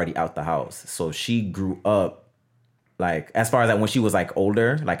 I was already out the house. So she grew up like as far as like when she was like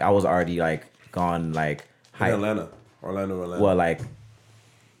older, like I was already like gone like Orlando. Well, like.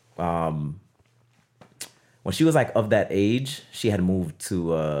 When she was like of that age, she had moved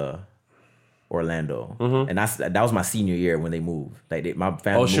to Orlando, and that was my senior year when they moved. Like my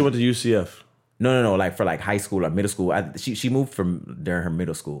family. Oh, she went to UCF. No. Like for like high school or middle school. She moved from during her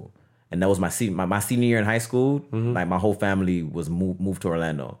middle school, and that was my senior year in high school. Mm-hmm. Like my whole family was moved to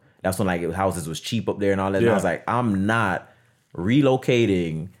Orlando. That's when like houses was cheap up there and all that. Yeah. And I was like, I'm not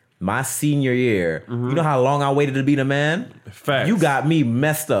relocating. My senior year, you know how long I waited to be the man? Facts. You got me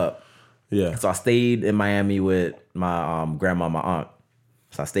messed up. Yeah. So I stayed in Miami with my grandma and my aunt.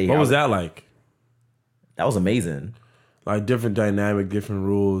 So I stayed here. What was that like? That was amazing. Like different dynamic, different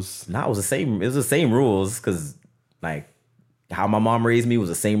rules. Nah, it was the same. It was the same rules because like how my mom raised me was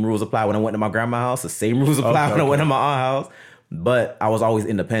the same rules apply when I went to my grandma's house. The same rules apply when I went to my aunt's house. But I was always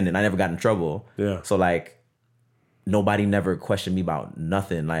independent. I never got in trouble. Yeah. So like nobody never questioned me about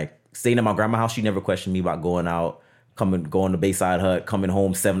nothing. Like staying at my grandma's house, she never questioned me about going out, going to Bayside Hut, coming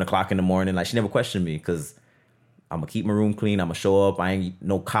home 7:00 in the morning. Like she never questioned me because gonna keep my room clean. I'm gonna show up. I ain't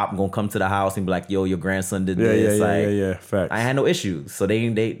no cop gonna come to the house and be like, yo, your grandson did this. Yeah. Facts. I had no issues, so they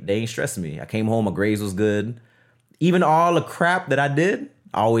ain't stressing me. I came home, my grades was good. Even all the crap that I did,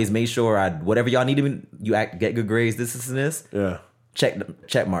 I always made sure whatever y'all needed, get good grades. This and this. Yeah.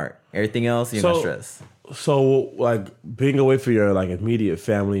 Check mark. Everything else, you're not stressed. So, like, being away from your, like, immediate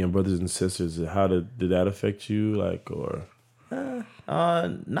family and brothers and sisters, how did that affect you, like, or?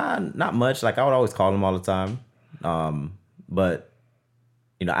 Not much. Like, I would always call them all the time. But,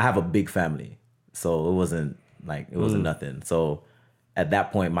 you know, I have a big family. So it wasn't nothing. So at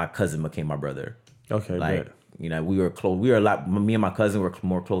that point, my cousin became my brother. Okay, like, bet. You know, we were close. We were a lot, me and my cousin were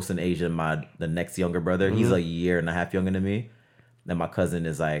more close in Asia. The next younger brother, he's a year and a half younger than me. Then my cousin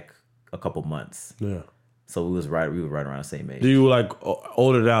is like a couple months. Yeah. So we were right around the same age. Do you like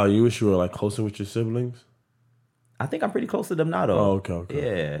older now? You wish you were like closer with your siblings? I think I'm pretty close to them now, though. Oh,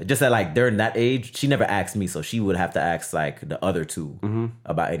 okay. Yeah, just that like they're in that age. She never asked me, so she would have to ask like the other two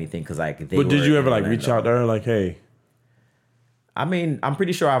about anything because like. But did you ever like reach out to her like, hey? I mean, I'm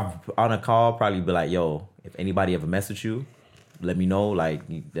pretty sure I've on a call probably be like, yo, if anybody ever message you, let me know. Like,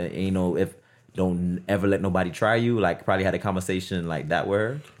 don't ever let nobody try you. Like, probably had a conversation like that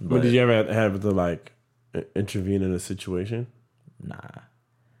word. But did you ever have to like intervene in a situation? Nah.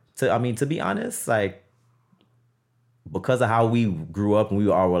 To be honest, like, because of how we grew up and we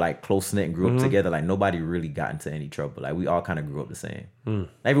all were like close knit and grew up together, like nobody really got into any trouble. Like we all kind of grew up the same.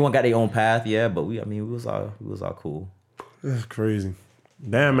 Everyone got their own path, yeah, but we was all cool. That's crazy.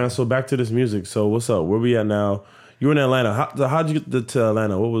 Damn, man. So back to this music. So what's up? Where we at now? You were in Atlanta. How'd you get to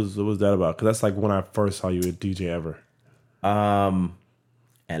Atlanta? What was that about? Because that's like when I first saw you at DJ Ever.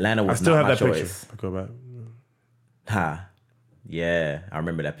 Atlanta was I still not have my that choice. picture. Go back. Yeah, I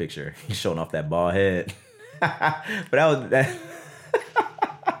remember that picture. He's showing off that bald head. But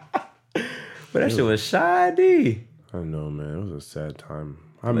that shit was shiny. I know, man. It was a sad time.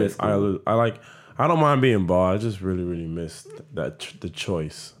 I don't mind being bald. I just really, really missed the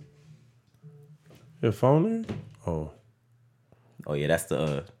choice. Your phone there? Oh yeah, that's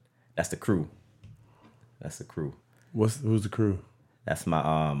the crew. That's the crew. Who's the crew? That's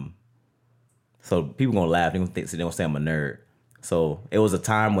my So people gonna laugh. They gonna say I'm a nerd. So it was a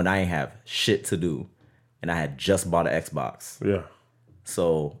time when I ain't have shit to do, and I had just bought an Xbox. Yeah.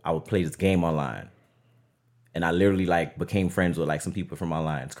 So I would play this game online, and I literally like became friends with like some people from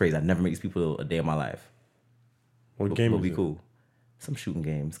online. It's crazy. I've never met these people a day in my life. What game would be it? cool? Some shooting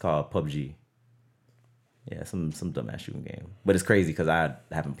game. It's called PUBG. Yeah, some dumbass shooting game. But it's crazy because I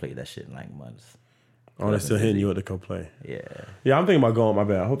haven't played that shit in like months. Oh, they're still hitting you up to come play. Yeah. Yeah, I'm thinking about going. My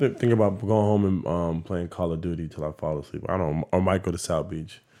bad. I hope they think about going home and playing Call of Duty till I fall asleep. I don't know. Or might go to South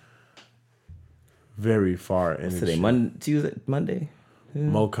Beach. Very far. What's today? Monday? Yeah.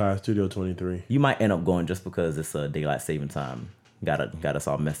 Mokai Studio 23. You might end up going just because it's a daylight saving time. Got us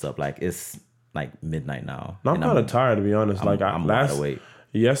all messed up. Like it's like midnight now. No, I'm kind of tired to be honest. I'm wide awake.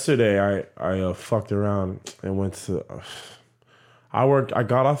 Yesterday I fucked around and went to. I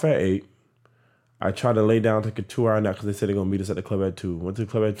got off at 8. I tried to lay down, take a 2-hour nap because they said they're going to meet us at the club at 2. Went to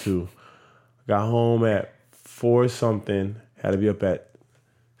the club at 2. Got home at 4 something. Had to be up at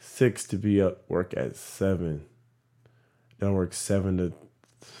 6 to be at work at 7. Then I worked 7 to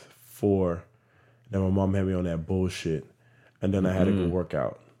 4. Then my mom had me on that bullshit. And then I had to go work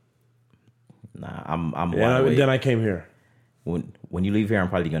out. Nah, I'm wide awake. Then I came here. When you leave here, I'm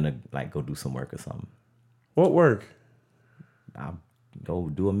probably going to like go do some work or something. What work? I'll go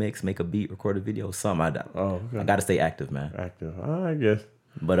do a mix, make a beat, record a video, something. Okay. I got to stay active, man. Active, I guess.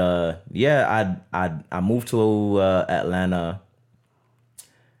 But yeah, I moved to Atlanta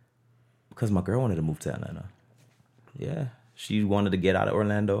because my girl wanted to move to Atlanta. Yeah, she wanted to get out of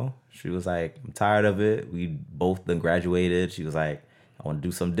Orlando. She was like, I'm tired of it. We both then graduated. She was like, I want to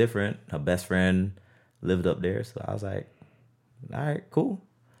do something different. Her best friend lived up there, so I was like, all right, cool.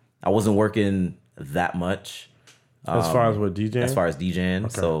 I wasn't working that much. As far as what, DJing? As far as DJing.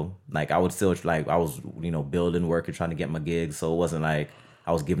 Okay. So like I would still like I was, building work and trying to get my gigs. So it wasn't like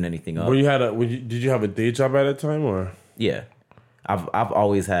I was giving anything up. Did you have a day job at that time or? Yeah. I've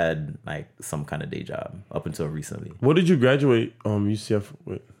always had like some kind of day job up until recently. What did you graduate UCF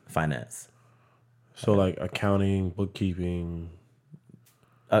with? Finance. So like accounting, bookkeeping.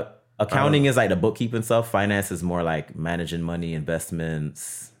 Accounting is like the bookkeeping stuff. Finance is more like managing money,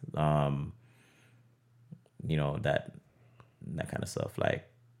 investments, that kind of stuff, like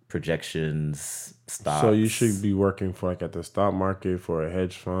projections, stocks. So you should be working for like at the stock market for a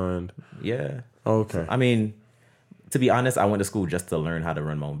hedge fund. Yeah. Okay. I mean, to be honest, I went to school just to learn how to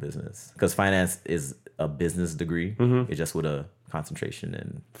run my own business because finance is a business degree. It's just with a concentration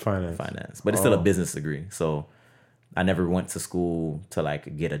in finance, but it's still a business degree. So I never went to school to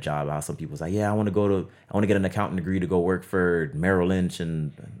like get a job. How some people's like, yeah, I want to get an accounting degree to go work for Merrill Lynch,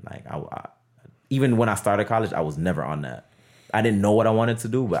 and like I even when I started college, I was never on that. I didn't know what I wanted to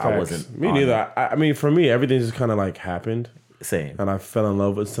do, but I wasn't. Me neither. I mean, for me, everything just kind of like happened. Same. And I fell in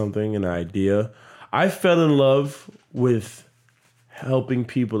love with something, an idea. I fell in love with helping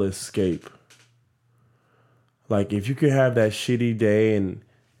people escape. Like, if you could have that shitty day and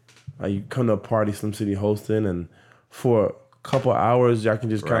you come to a party Slim City hosting, and for a couple hours, y'all can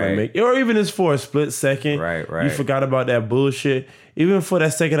just kind of make, or even just for a split second, right. You forgot about that bullshit. Even for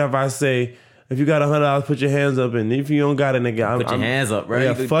that second, if I say, if you got $100, put your hands up, and if you don't got it, nigga, put your hands up, right?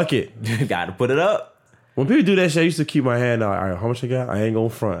 Yeah, fuck it. You got to put it up. When people do that shit, I used to keep my hand out. All right, how much I got? I ain't gonna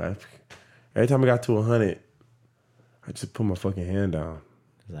front. Every time I got to 100, I just put my fucking hand down.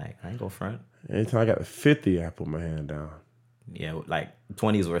 Like, I ain't gonna front. Every time I got to 50, I put my hand down. Yeah, like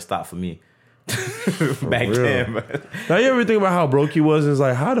 20s were a stop for me. Back then. But. Now you ever think about how broke you was? And it's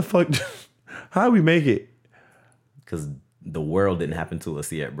like, how the fuck, how did we make it? Because the world didn't happen to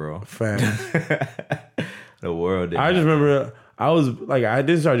us yet, bro. Fact. The world didn't. I just remember I was like, I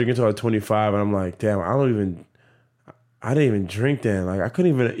didn't start drinking until I was 25, and I'm like, damn, I didn't even drink then. Like, I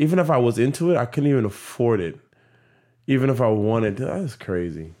couldn't even if I was into it, I couldn't even afford it. Even if I wanted to. That's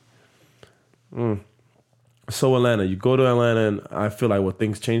crazy. So Atlanta, you go to Atlanta, and I feel like what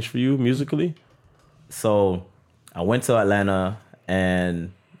things changed for you musically? So I went to Atlanta,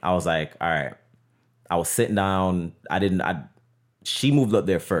 and I was like, all right. I was sitting down. She moved up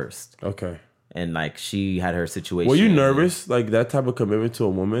there first. Okay. And like she had her situation. Were you nervous, like that type of commitment to a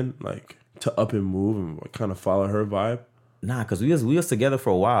woman, like to up and move and kind of follow her vibe? Nah, because we was together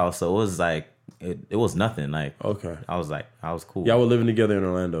for a while, so it was like it was nothing. Like okay, I was cool. Y'all were living together in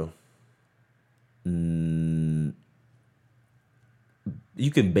Orlando.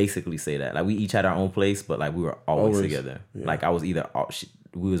 You can basically say that. Like we each had our own place, but like we were always together. Yeah. Like I was either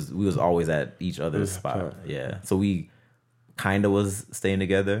we was always at each other's spot. Yeah, so we kind of was staying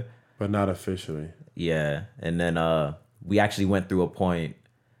together. But not officially. Yeah. And then we actually went through a point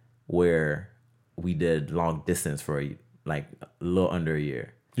where we did long distance for like a little under a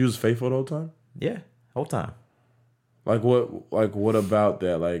year. You was faithful the whole time? Yeah, whole time. Like what about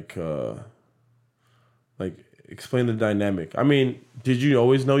that? Like explain the dynamic. I mean, did you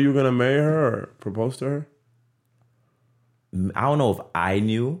always know you were gonna marry her or propose to her? I don't know if I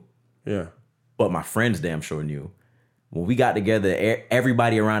knew. Yeah. But my friends damn sure knew. When we got together,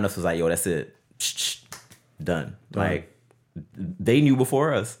 everybody around us was like, yo, that's it. Done. Like, they knew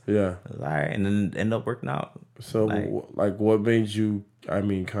before us. Yeah. All right. And then end up working out. So, like what made you, I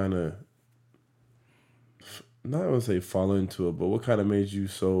mean, kind of, not going to say fall into it, but what kind of made you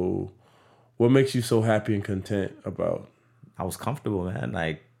so, what makes you so happy and content about? I was comfortable, man.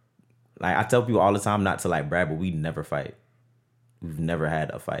 Like I tell people all the time not to like brag, but we never fight. We've never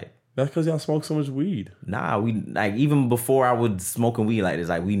had a fight. That's because y'all smoke so much weed. Nah, we like even before I was smoking weed like this,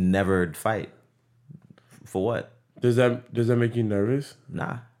 like we never fight. For what? Does that make you nervous?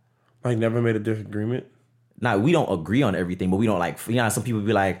 Nah. Like never made a disagreement? Nah, we don't agree on everything, but we don't like, you know, some people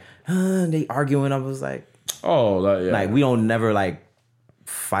be like, they arguing. I was like, oh, yeah. Like we don't never like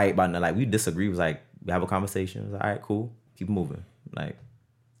fight about nothing. Like we disagree. It was like we have a conversation. It was like, all right, cool, keep moving. Like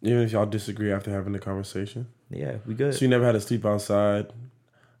even if y'all disagree after having the conversation? Yeah, we good. So you never had to sleep outside?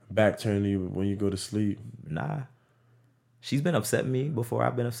 Back turn you when you go to sleep? Nah. She's been upset with me before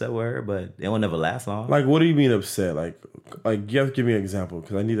I've been upset with her, but it won't never last long. Like, what do you mean upset? Like you have to give me an example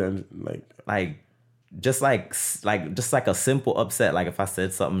because I need to just like a simple upset. Like if I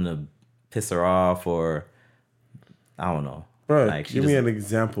said something to piss her off, or I don't know. Bro, like give me an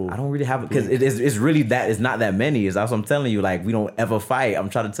example. I don't really have it because it's really that it's not that many. That's what I'm telling you. Like we don't ever fight. I'm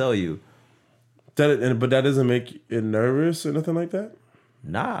trying to tell you. But that doesn't make you nervous or nothing like that?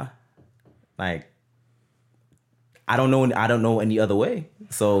 Nah, like I don't know any other way.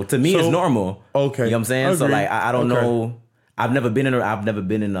 So to me, it's normal. Okay, you know what I'm saying. So like I don't know. I've never been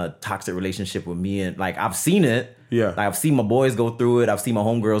in a toxic relationship with me, and like I've seen it. Yeah, like I've seen my boys go through it. I've seen my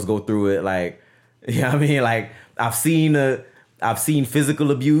homegirls go through it. Like, you know what I mean? Like I've seen physical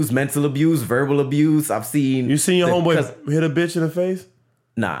abuse, mental abuse, verbal abuse. You seen your homeboy hit a bitch in the face?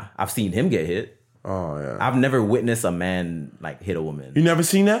 Nah, I've seen him get hit. Oh yeah. I've never witnessed a man like hit a woman. You never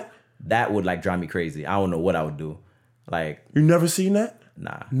seen that? That would like drive me crazy. I don't know what I would do. Like you never seen that?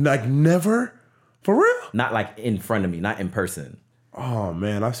 Nah. Like never? For real? Not like in front of me, not in person. Oh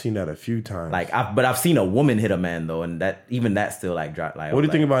man, I've seen that a few times. Like I've seen a woman hit a man though, and that still like drop like. What do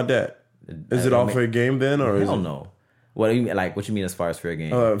you think about that? Is it all fair game then, or hell no? What do you mean? Like what you mean as far as fair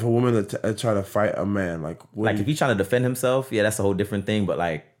game? If a woman try to fight a man, like if he's trying to defend himself, yeah, that's a whole different thing. But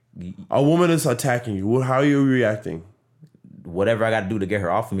like A woman is attacking you. How are you reacting? Whatever I got to do to get her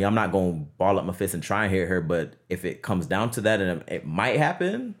off of me. I'm not going to ball up my fist and try and hit her, but if it comes down to that and it might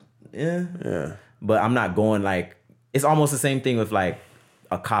happen, yeah. But I'm not going like, it's almost the same thing with like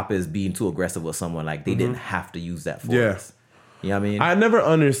a cop is being too aggressive with someone. Like they didn't have to use that force. Yeah. You know what I mean? I never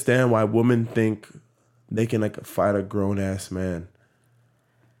understand why women think they can like fight a grown ass man.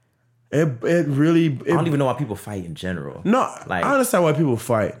 It really... I don't even know why people fight in general. No, like, I understand why people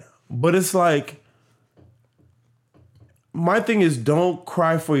fight. But it's like... My thing is don't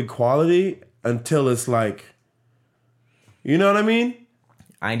cry for equality until it's like... You know what I mean?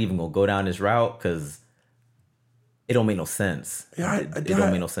 I ain't even gonna go down this route because it don't make no sense. Yeah, it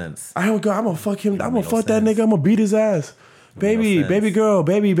don't make no sense. I'm gonna fuck him. I'm gonna fuck that nigga. I'm gonna beat his ass. Baby, baby girl,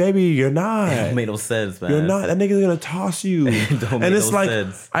 baby, you're not. It don't make no sense, man. You're not. That nigga's gonna toss you. And it's no like,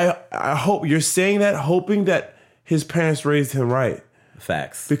 sense. I hope you're saying that, hoping that his parents raised him right.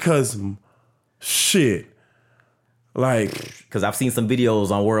 Facts. Because, shit, like, because I've seen some videos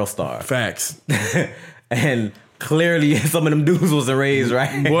on WorldStar. Facts. And clearly, some of them dudes wasn't raised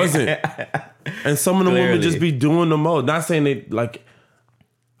right. Wasn't. And some of them women just be doing the most. Not saying they like.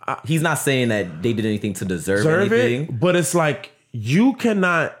 He's not saying that they did anything to deserve anything. It, but it's like you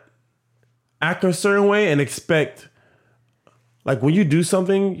cannot act a certain way and expect, like when you do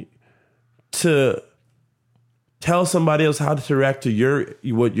something, to tell somebody else how to react to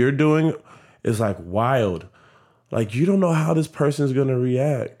what you're doing is like wild. Like you don't know how this person's gonna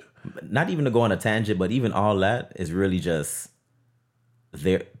react. Not even to go on a tangent, but even all that is really just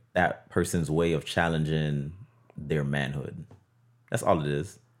that person's way of challenging their manhood. That's all it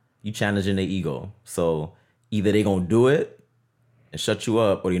is. You challenging their ego. So either they gonna do it and shut you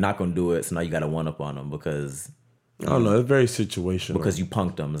up, or you're not gonna do it. So now you got to one up on them because I don't know. It's very situational. Because you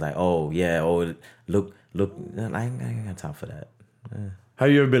punked them. It's like, oh yeah, oh look. I ain't got time for that. Have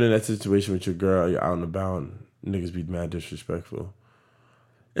you ever been in that situation with your girl? You're out and about, and niggas be mad disrespectful.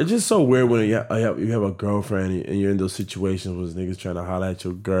 It's just so weird when you have a girlfriend and you're in those situations where niggas trying to holler at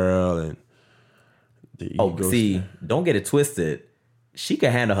your girl and the ego. Don't get it twisted. She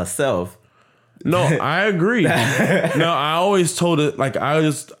can handle herself. No, I agree. No, I always told it, like, I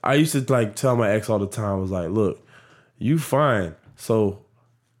used to, like, tell my ex all the time, I was like, look, you fine. So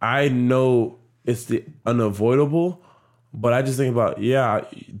I know it's the unavoidable, but I just think about,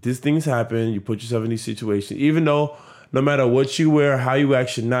 these things happen. You put yourself in these situations, even though no matter what you wear, how you act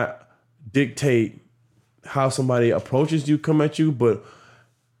should not dictate how somebody approaches you, come at you, but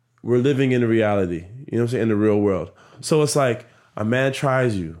we're living in a reality, you know what I'm saying, in the real world. So it's like, a man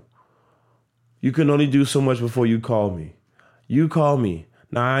tries you. You can only do so much before you call me. You call me.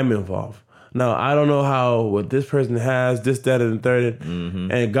 Now I'm involved. Now I don't know what this person has, this, that, and the third.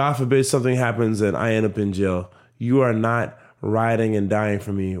 Mm-hmm. And God forbid something happens and I end up in jail. You are not riding and dying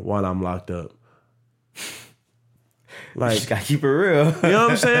for me while I'm locked up. Like, you just gotta keep it real. You know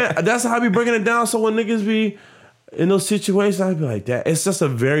what I'm saying? That's how I be breaking it down. So when niggas be in those situations, I be like, that. It's just a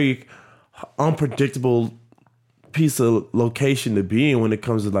very unpredictable piece of location to be in when it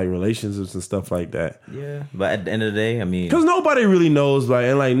comes to like relationships and stuff like that. Yeah, but at the end of the day, I mean, because nobody really knows, like,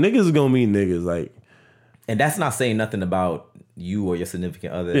 and like niggas is gonna meet niggas, like, and that's not saying nothing about you or your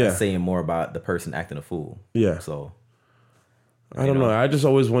significant other. Yeah. It's saying more about the person acting a fool. Yeah. So I don't know. I just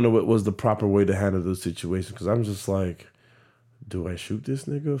always wonder what was the proper way to handle those situations, because I'm just like, do I shoot this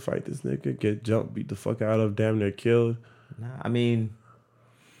nigga, fight this nigga, get jumped, beat the fuck out of, damn near killed? Nah, I mean,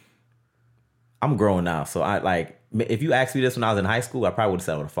 I'm grown now, so I like. If you asked me this when I was in high school, I probably would have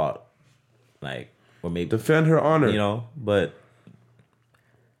said I would have fought. Like, or maybe defend her honor, you know. But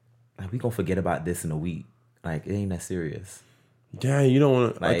like, we gonna forget about this in a week. Like, it ain't that serious. Yeah, you don't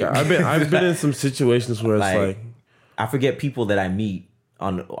want to. Like, I've been in some situations where it's like I forget people that I meet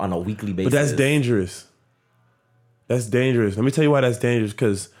on a weekly basis. But that's dangerous. That's dangerous. Let me tell you why that's dangerous.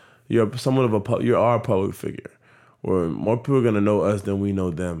 Because you're somewhat of you are a public figure. Or more people are gonna know us than we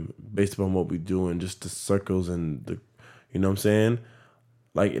know them based upon what we do and just the circles and the, you know what I'm saying?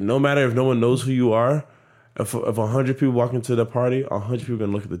 Like, no matter if no one knows who you are, if 100 people walk into the party, 100 people are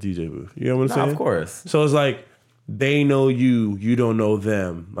gonna look at the DJ booth. You know what I'm saying? Of course. So it's like they know you, you don't know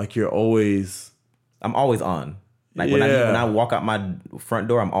them. Like I'm always on. Like when I walk out my front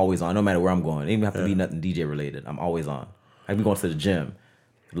door, I'm always on, no matter where I'm going. It even have to be nothing DJ related. I'm always on. I've been going to the gym.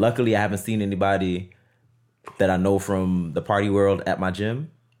 Luckily, I haven't seen anybody that I know from the party world at my gym,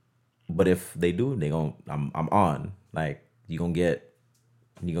 but if they do, I'm on. Like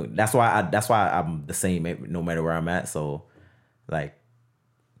that's why I'm the same no matter where I'm at. So, like,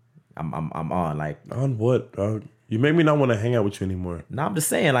 I'm on. Like, on what? You make me not want to hang out with you anymore. No, I'm just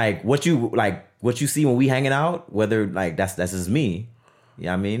saying, like what you see when we hanging out, whether like that's just me. You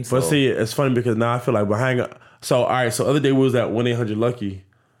know what I mean? But see, it's funny because now I feel like behind. So all right, so other day we was at 1-800-LUCKY.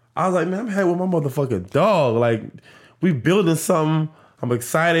 I was like, man, I'm hanging with my motherfucking dog. Like, we building something. I'm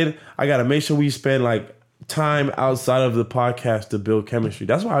excited. I gotta make sure we spend like time outside of the podcast to build chemistry.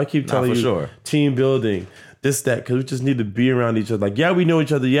 That's why I keep telling you, team building, this, that, because we just need to be around each other. Like, yeah, we know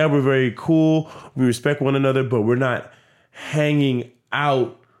each other. Yeah, we're very cool. We respect one another, but we're not hanging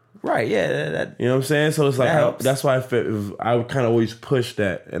out. Right, yeah. You know what I'm saying? So it's like, that's why I would kind of always push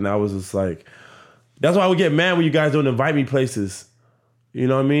that. And I was just like, that's why I would get mad when you guys don't invite me places. You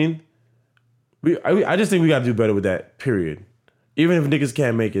know what I mean? I just think we got to do better with that, period. Even if niggas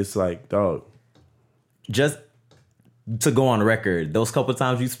can't make it, it's like, dog. Just to go on record, those couple of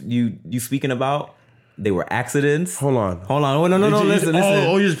times you speaking about, they were accidents. Hold on. Oh, no, listen.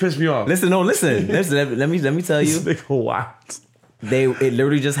 Oh, you just pissed me off. Listen. Let me tell you. This nigga what? It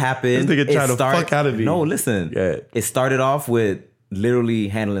literally just happened. This nigga tried to fuck out of me. No, listen. Yeah. It started off with literally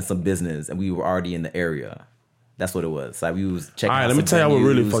handling some business, and we were already in the area. That's what it was. Like, we was checking. All right, let me tell you what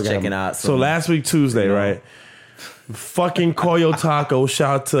really fucking checking out. So last week Tuesday, right? Fucking Koyo Taco.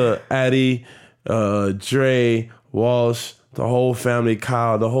 Shout out to Addy, Dre, Walsh, the whole family,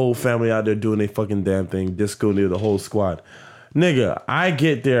 Kyle, the whole family out there doing their fucking damn thing. Disco near the whole squad. Nigga, I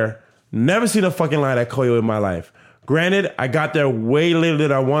get there, never seen a fucking line at Koyo in my life. Granted, I got there way later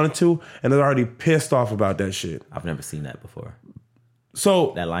than I wanted to, and I was already pissed off about that shit. I've never seen that before.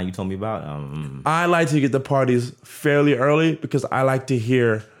 So that line you told me about, I like to get the parties fairly early because I like to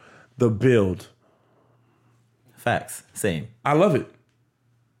hear the build. Facts, same. I love it.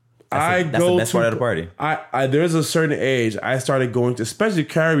 That's the best part of the party. There's a certain age I started going to, especially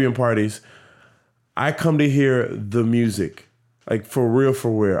Caribbean parties. I come to hear the music, like for real.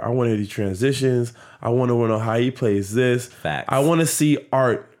 I want to hear these transitions. I want to know how he plays this. Facts. I want to see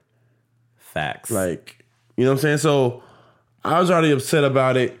art. Facts. Like, you know what I'm saying? So I was already upset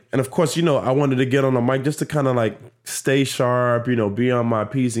about it. And of course, you know, I wanted to get on the mic just to kind of like stay sharp, you know, be on my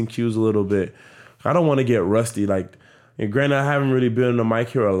P's and Q's a little bit. I don't want to get rusty. Like, and granted, I haven't really been on the mic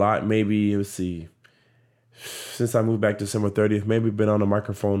here a lot. Maybe, let's see, since I moved back December 30th, maybe been on the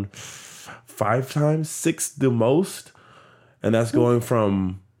microphone 5 times, 6 the most. And that's going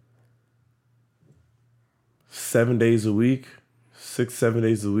from 7 days a week, 6-7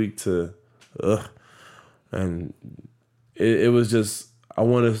 days a week to, and it was just, I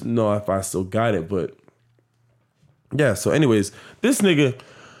want to know if I still got it, but yeah. So anyways, this nigga,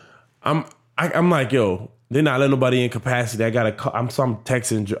 I'm like, yo, they're not letting nobody in capacity. I gotta call, I'm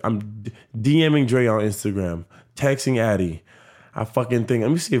texting, I'm DMing Dre on Instagram, texting Addy. I fucking think,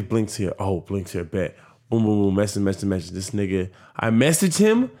 let me see if Blink's here. Oh, Blink's here, bet. Boom, boom, boom, message. This nigga, I message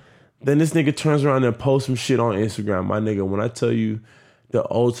him, then this nigga turns around and posts some shit on Instagram. My nigga, when I tell you the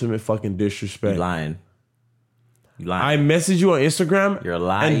ultimate fucking disrespect. You lying. I messaged you on Instagram. You're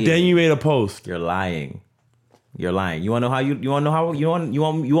lying. And then you made a post. You're lying. You want to know how you want to know how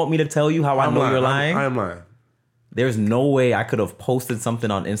you want me to tell you how I know you're lying? I am lying. There's no way I could have posted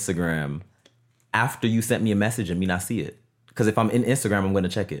something on Instagram after you sent me a message and me not see it. Because if I'm in Instagram, I'm going to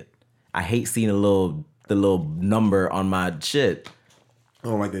check it. I hate seeing the little number on my shit. I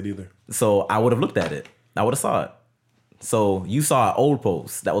don't like that either. So I would have looked at it. I would have saw it. So you saw an old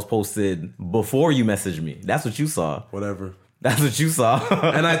post that was posted before you messaged me. That's what you saw. Whatever. That's what you saw.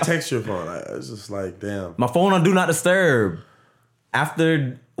 And I text your phone. It's just like, damn. My phone on Do Not Disturb.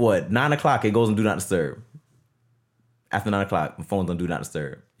 After, 9 o'clock, it goes on Do Not Disturb. After 9 o'clock, my phone's on Do Not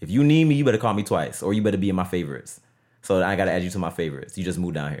Disturb. If you need me, you better call me twice. Or you better be in my favorites. So I got to add you to my favorites. You just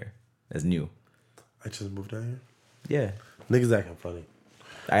moved down here. That's new. I just moved down here? Yeah. Niggas acting funny.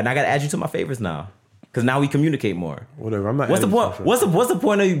 And I got to add you to my favorites now. Because now we communicate more. Whatever. I'm not. What's the point? What's the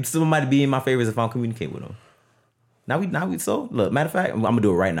point of somebody being in my favorites if I don't communicate with them? Now we. So look. Matter of fact, I'm gonna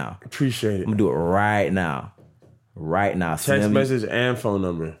do it right now. Appreciate it. I'm gonna do it right now. Right now. Text message and phone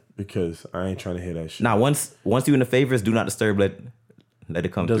number because I ain't trying to hear that shit. Now once you in the favorites, Do Not Disturb. Let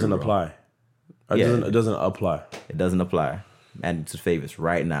it come. Doesn't apply. It doesn't apply. It doesn't apply. Add to favorites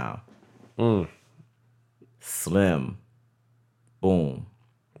right now. Slim. Boom.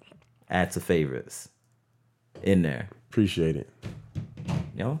 Add to favorites. In there. Appreciate it.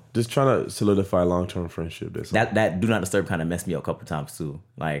 You know? Just trying to solidify long-term friendship. That Do Not Disturb kind of messed me up a couple times too.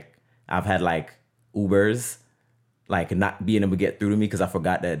 Like I've had like Ubers like not being able to get through to me because I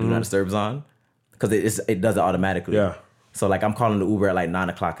forgot that Do Not Disturb's on. Because it does it automatically. Yeah. So like I'm calling the Uber at like 9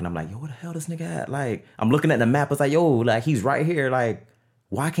 o'clock and I'm like, yo, where the hell this nigga at? Like I'm looking at the map. It's like, yo, like he's right here. Like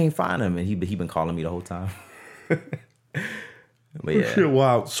why I can't find him? And he been calling me the whole time. But yeah.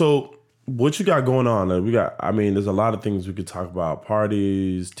 Wow. So what you got going on? There's a lot of things we could talk about.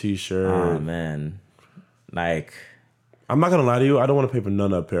 Parties, T-shirts. Oh, man. Like, I'm not gonna lie to you. I don't want to pay for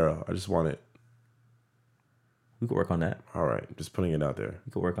none of apparel. I just want it. We could work on that. All right, just putting it out there.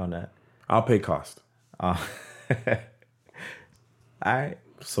 We could work on that. I'll pay cost. All right.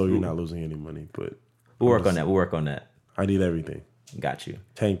 So you're not losing any money, but we'll work on that. We'll work on that. I need everything. Got you.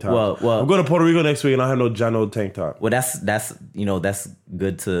 Tank top. Well, I'm going to Puerto Rico next week, and I have no Jano tank top. Well, that's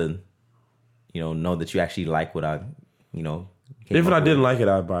good to know that you actually like what I If I didn't like it,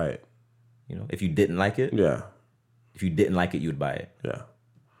 I'd buy it. If you didn't like it, yeah. If you didn't like it, you'd buy it. Yeah.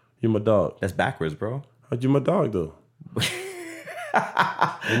 You're my dog. That's backwards, bro. How'd you my dog though?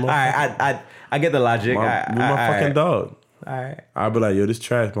 All right, I get the logic. You're my fucking dog. All right. I'll be like, yo, this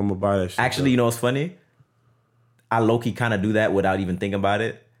trash, but I'm gonna buy that shit. Actually, you know what's funny? I low-key kind of do that without even thinking about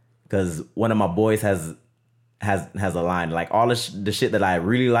it. Because one of my boys has a line. Like, all the shit that I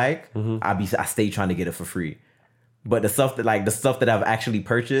really like, I stay trying to get it for free. But the stuff that I've actually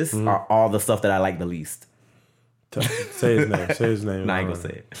purchased are all the stuff that I like the least. Say his name. Say his name. I ain't gonna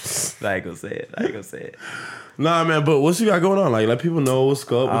say it. Nah, man, but what's you got going on? Like, let people know what's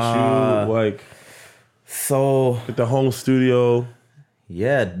up with you. Like, so with the home studio.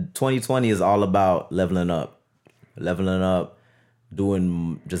 Yeah, 2020 is all about leveling up, doing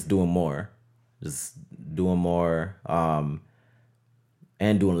more,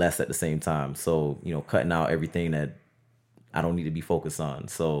 and doing less at the same time. So, cutting out everything that I don't need to be focused on.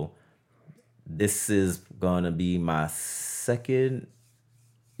 So this is going on my second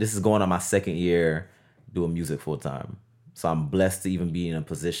year doing music full time. So I'm blessed to even be in a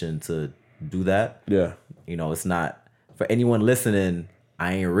position to do that. Yeah. It's not, for anyone listening,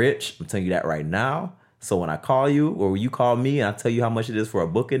 I ain't rich. I'm telling you that right now. So when I call you or when you call me and I tell you how much it is for a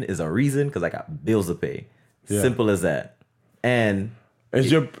booking, is a reason, because I got bills to pay. Yeah. Simple as that. And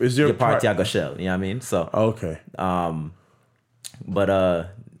is your part Tiago Shell, you know what I mean? So okay.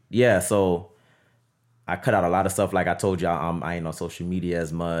 Yeah, so I cut out a lot of stuff. Like I told y'all, I ain't on social media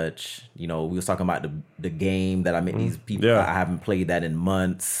as much. We was talking about the game that I met these people. Yeah. I haven't played that in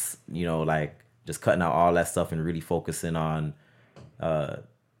months. Like just cutting out all that stuff and really focusing on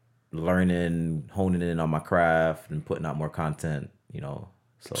learning, honing in on my craft and putting out more content,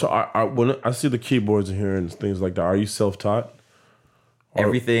 So when I see the keyboards in here and things like that, are you self-taught?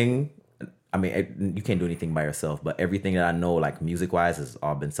 Everything, I mean, you can't do anything by yourself, but everything that I know, like music-wise, has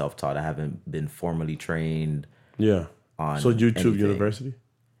all been self-taught. I haven't been formally trained. Yeah. On so YouTube anything. University?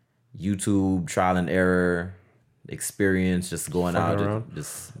 YouTube, trial and error, experience, just going out.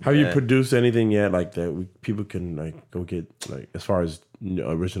 Have you produced anything yet like that people can like go get, like, as far as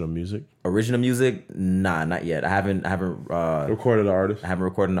original music? Original music? Nah, not yet. I haven't recorded an artist? I haven't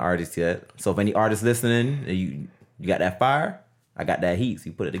recorded an artist yet. So if any artists listening, you got that fire, I got that heat. So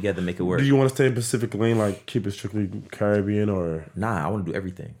you put it together, make it work. Do you want to stay in Pacific Lane, like keep it strictly Caribbean, or? Nah, I want to do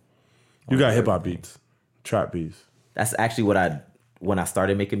everything. You got hip hop beats, trap beats. That's actually when I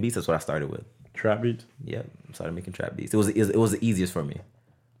started making beats, that's what I started with. Trap beats? Yeah, I started making trap beats. It was the easiest for me.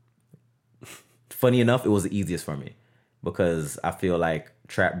 Funny enough, it was the easiest for me because I feel like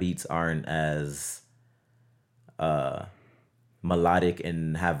trap beats aren't as melodic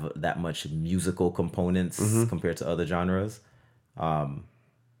and have that much musical components compared to other genres,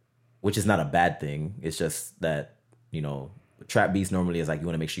 which is not a bad thing. It's just that, trap beats normally is like you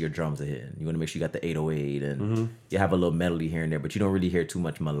want to make sure your drums are hitting. You want to make sure you got the 808 and you have a little melody here and there, but you don't really hear too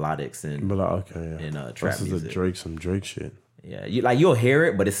much melodics in trap music. This is some Drake shit. Yeah, you'll hear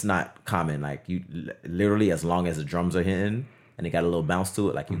it, but it's not common. Like you literally, as long as the drums are hitting and they got a little bounce to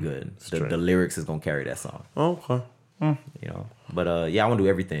it, like you good. The lyrics is gonna carry that song. Okay. But I want to do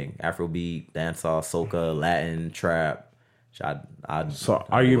everything: Afrobeat, dancehall, soca, Latin, trap. So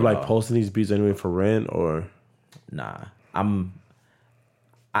are you like posting these beats anyway for rent or? Nah, I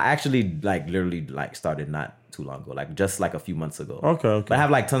actually literally started not too long ago, just a few months ago. Okay. But I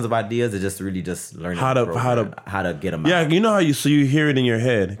have tons of ideas. It's just really just learning how to get them out. Yeah, you know how you hear it in your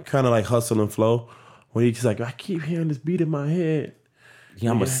head, kind of like Hustle and Flow, when you just like, I keep hearing this beat in my head. You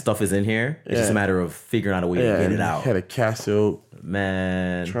know how much stuff is in here? It's just a matter of figuring out a way to get it out. I had a Casio.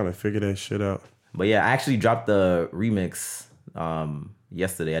 Man. Trying to figure that shit out. But yeah, I actually dropped the remix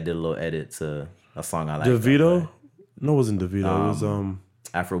yesterday. I did a little edit to a song I like. DeVito? No, it wasn't DeVito. It was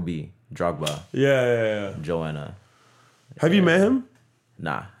Afro B, Drogba. Yeah. Joanna. Have you met him?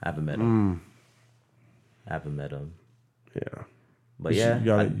 Nah, I haven't met him. Yeah. But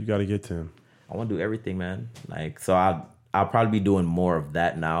you got to get to him. I want to do everything, man. So I'll probably be doing more of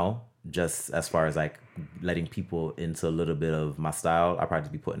that now, just as far as letting people into a little bit of my style. I'll probably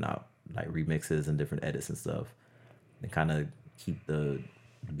be putting out remixes and different edits and stuff, and kind of keep the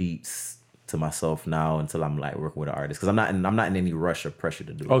beats to myself now until I'm working with an artist, because I'm not in any rush or pressure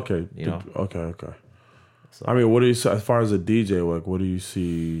to do it. Okay. You know. Okay. So, I mean, what do you, as far as a DJ, like, what do you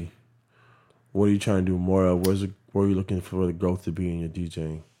see? What are you trying to do more of? Where are you looking for the growth to be in your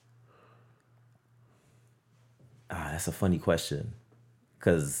DJing? That's a funny question,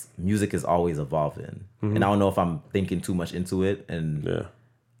 because music is always evolving, and I don't know if I'm thinking too much into it, and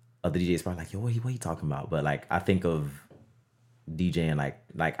other DJs probably like, yo, what are you talking about? But like, I think of DJing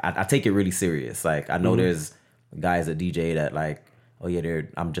like I take it really serious. Like, I know there's guys that DJ that like, oh yeah,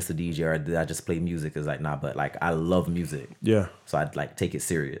 I'm just a DJ, or I just play music. It's like, nah, but like, I love music. Yeah. So I'd like take it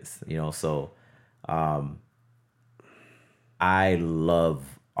serious, you know? So I love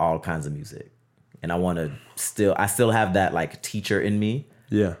all kinds of music, and I still have that like teacher in me.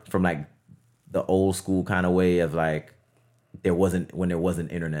 Yeah. From like the old school kind of way of like, when there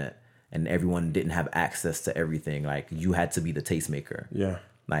wasn't internet and everyone didn't have access to everything, like you had to be the tastemaker. Yeah.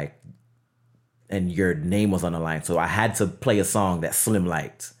 Like, and your name was on the line. So I had to play a song that Slim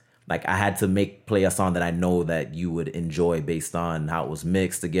liked. Like, I had to play a song that I know that you would enjoy based on how it was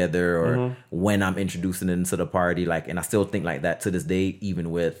mixed together, or when I'm introducing it into the party. Like, and I still think like that to this day,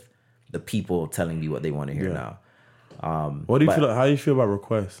 even with the people telling me what they want to hear now. What do you feel? How do you feel about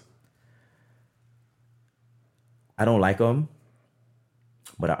requests? I don't like them,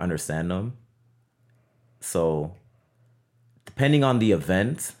 but I understand them. So, depending on the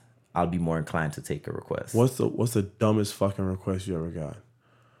event, I'll be more inclined to take a request. What's the dumbest fucking request you ever got?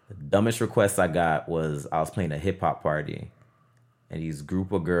 The dumbest request I got was, I was playing a hip hop party, and these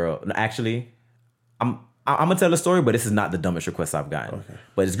group of girls. Actually, I'm gonna tell the story, but this is not the dumbest request I've gotten. Okay.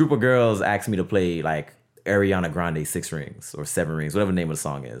 But this group of girls asked me to play like Ariana Grande 6 Rings or 7 Rings, whatever the name of the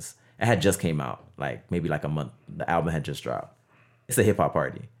song is. It had just came out, like maybe like a month. The album had just dropped. It's a hip hop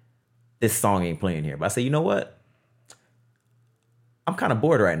party. This song ain't playing here. But I say, you know what? I'm kind of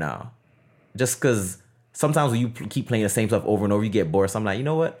bored right now. Just because sometimes when you keep playing the same stuff over and over, you get bored. So I'm like, you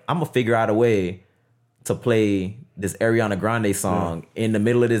know what? I'm going to figure out a way to play this Ariana Grande song in the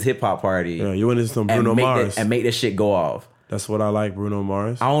middle of this hip hop party. Yeah, you went into some Bruno Mars. And make this shit go off. That's what I like, Bruno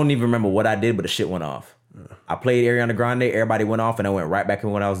Mars. I don't even remember what I did, but the shit went off. Yeah. I played Ariana Grande, everybody went off, and I went right back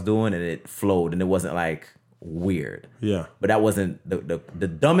in what I was doing, and it flowed, and it wasn't like weird. Yeah. But that wasn't the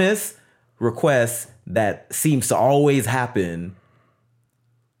dumbest request that seems to always happen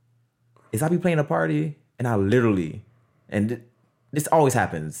is I be playing a party, and I literally, and this always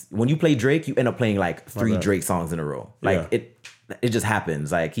happens. When you play Drake, you end up playing like 3 Drake songs in a row. Like it just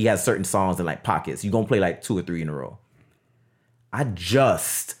happens. Like, he has certain songs in like pockets. You're going to play like 2 or 3 in a row. I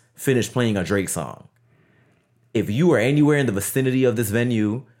just finished playing a Drake song. If you were anywhere in the vicinity of this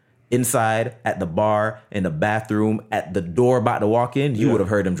venue, inside, at the bar, in the bathroom, at the door about to walk in, you would have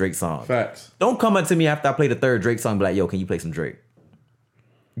heard them Drake songs. Facts. Don't come up to me after I play the 3rd Drake song and be like, yo, can you play some Drake?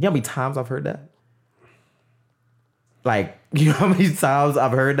 You know how many times I've heard that? Like, you know how many times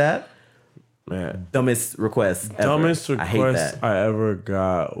I've heard that? Man. Dumbest request ever. Dumbest request I ever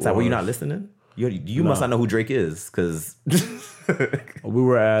got was... Like, were you not listening? You must not know who Drake is, because... We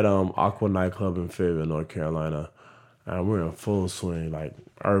were at Aqua Nightclub in Fayetteville, North Carolina, and we were in full swing, like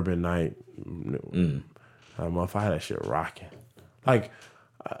urban night. If I had that shit rocking, like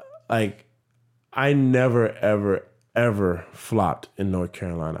I never ever flopped in North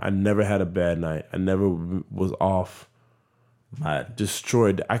Carolina. I never had a bad night. I never was off.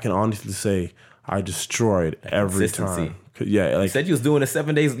 Destroyed. I can honestly say I destroyed every time. Yeah, like, you said you was doing it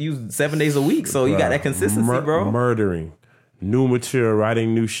 7 days a week, so you got that consistency, bro. Murdering. New material,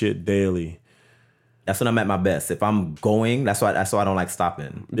 writing new shit daily. That's when I'm at my best. If I'm going, that's why I don't like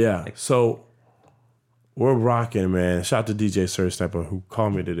stopping. Yeah. So we're rocking, man. Shout out to DJ Serge Sniper, who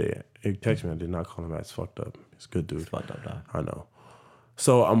called me today. He texted me. I did not call him back. It's fucked up. It's a good dude. It's fucked up, dog. I know.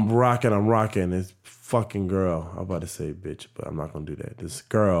 So I'm rocking. This fucking girl. I'm about to say bitch, but I'm not gonna do that. This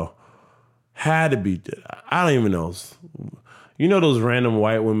girl had to be. I don't even know. You know those random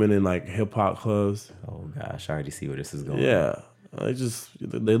white women in like hip hop clubs? Oh gosh, I already see where this is going. Yeah,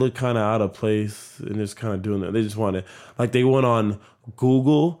 they look kind of out of place and just kind of doing that. They just wanted, like, they went on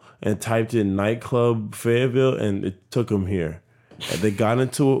Google and typed in nightclub Fayetteville, and it took them here. And they got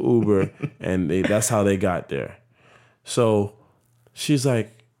into an Uber, and that's how they got there. So she's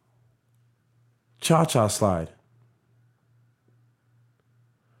like, cha-cha slide.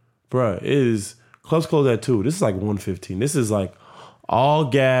 Bruh, it is... Clubs close at 2. This is like 1:15. This is like all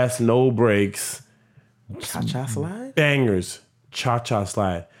gas, no brakes. Cha-cha slide? Bangers. Cha-cha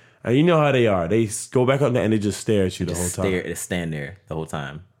slide. And you know how they are. They go back up there and they just stare at you the whole time. They stand there the whole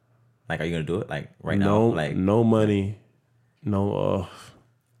time. Like, are you going to do it? Like, right now? Like, no money. No...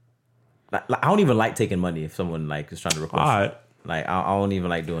 I don't even like taking money if someone like is trying to request. All right. Like, I don't even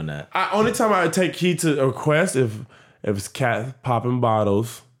like doing that. Only time I would take heed to a request if it's cat popping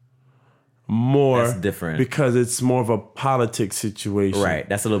bottles. more. That's different. Because it's more of a politics situation. Right.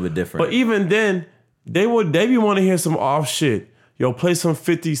 That's a little bit different. But even then, they be want to hear some off shit. Yo, play some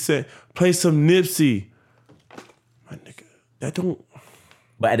 50 Cent. Play some Nipsey. My nigga, that don't...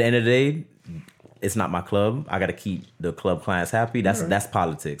 But at the end of the day, it's not my club. I got to keep the club clients happy. That's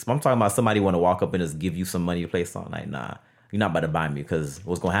politics. But I'm talking about somebody want to walk up and just give you some money to play a song. Like, nah, you're not about to buy me, because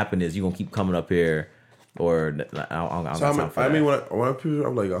what's going to happen is you're going to keep coming up here, or I mean, when people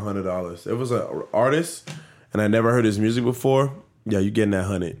are like $100, it was an artist and I never heard his music before. Yeah, you getting that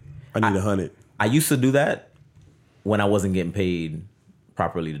 100. I need 100. I used to do that when I wasn't getting paid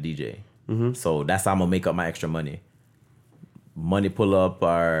properly to DJ. Mm-hmm. So that's how I'm going to make up my extra money. Money pull up,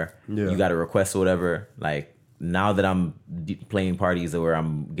 or you got a request or whatever. Like, now that I'm playing parties where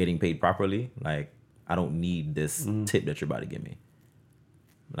I'm getting paid properly, like, I don't need this tip that you're about to give me.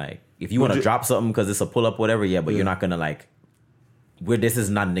 Like, if you want to drop something because it's a pull up, whatever, but you're not gonna like, this is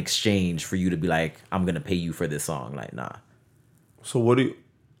not an exchange for you to be like, I'm gonna pay you for this song. Like, nah. So what do you?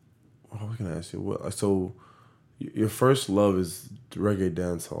 What can I ask you? So your first love is reggae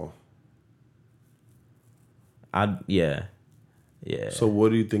dancehall. Yeah. So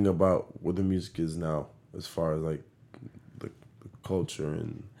what do you think about what the music is now, as far as like the culture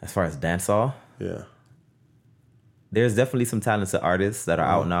and as far as dancehall? Yeah. There's definitely some talented artists that are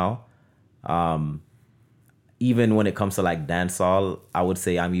out now. Even when it comes to like dancehall, I would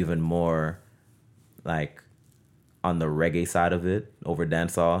say I'm even more like on the reggae side of it over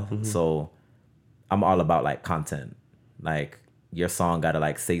dancehall. Mm-hmm. So I'm all about like content. Like, your song gotta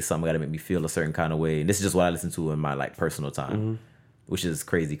like say something, gotta make me feel a certain kind of way. And this is just what I listen to in my like personal time, which is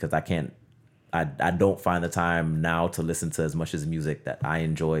crazy because I don't find the time now to listen to as much as music that I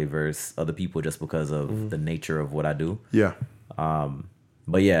enjoy versus other people, just because of the nature of what I do. Yeah.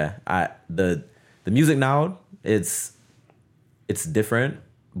 But yeah, the music now, it's different,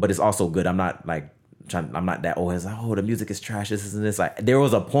 but it's also good. I'm not like I'm not that always like, oh, the music is trash, this and this. Like, there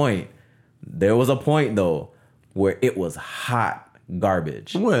was a point though where it was hot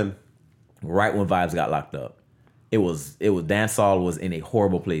garbage. When? Right when Vibes got locked up. It was dancehall was in a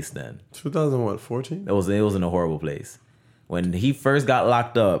horrible place then. 2014? It was in a horrible place. When he first got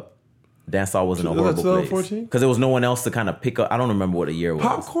locked up, dancehall was in a horrible place. 2014? Because there was no one else to kind of pick up. I don't remember what the year was.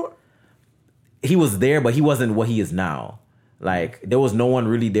 Popcorn? He was there, but he wasn't what he is now. Like, there was no one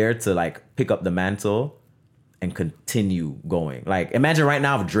really there to like pick up the mantle and continue going. Like, imagine right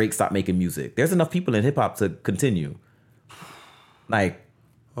now if Drake stopped making music. There's enough people in hip hop to continue. Like,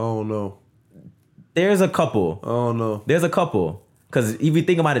 oh no. There's a couple. Oh no. There's a couple. Because if you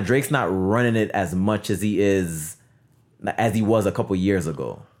think about it, Drake's not running it as much as he was a couple years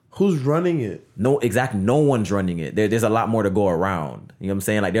ago. Who's running it? No, exactly. No one's running it. There's a lot more to go around. You know what I'm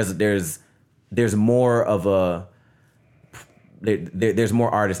saying? Like, there's more of a there's more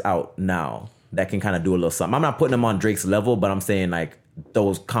artists out now that can kind of do a little something. I'm not putting them on Drake's level, but I'm saying like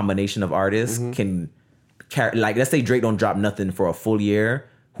those combination of artists can carry. Like, let's say Drake don't drop nothing for a full year.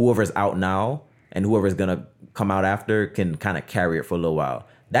 Whoever's out now and whoever's gonna come out after can kind of carry it for a little while.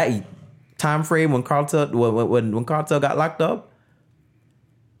 That time frame when Cartel got locked up,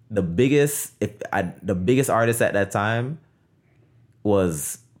 the biggest artist at that time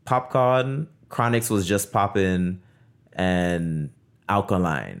was Popcorn. Chronixx was just popping, and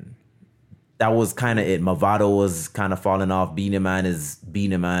Alkaline. That was kind of it. Mavado was kind of falling off. Beenie Man is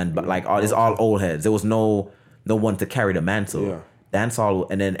Beenie Man, but like it's all old heads. There was no one to carry the mantle. Yeah. Dancehall,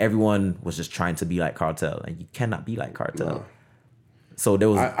 and then everyone was just trying to be like Cartel, and you cannot be like Cartel. No. So there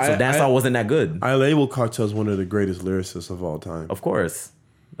was dancehall wasn't that good. I label Cartel as one of the greatest lyricists of all time. Of course,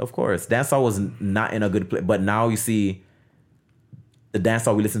 dancehall was not in a good place, but now you see the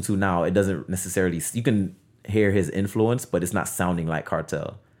dancehall we listen to now. It doesn't necessarily. You can hear his influence, but it's not sounding like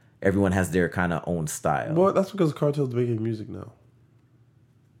Cartel. Everyone has their kind of own style. Well, that's because Cartel's making music now.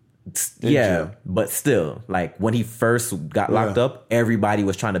 Yeah, but still, like when he first got locked up, everybody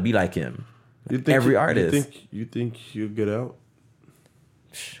was trying to be like him. Every artist. You think he'll get out?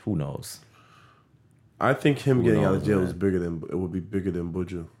 Who knows? I think him getting out of jail would be bigger than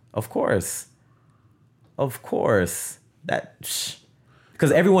Buju. Of course. That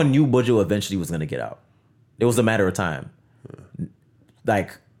because everyone knew Buju eventually was going to get out. It was a matter of time. Yeah.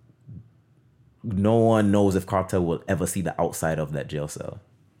 Like, no one knows if Cartel will ever see the outside of that jail cell.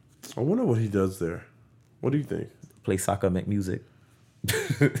 I wonder what he does there. What do you think? Play soccer, make music.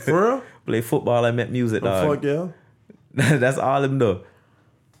 For real? Play football and make music, dog. Fuck yeah. That's all him do.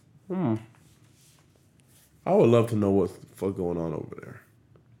 I would love to know what's the fuck going on over there.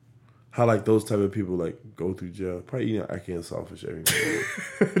 How like those type of people like go through jail. Probably eating ackee and saltfish every day.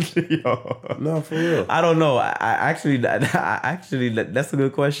 No, for real. I don't know. I actually, that's a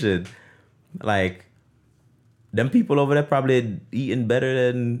good question. Like, them people over there probably eating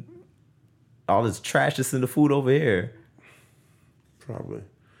better than all this trash that's in the food over here. Probably.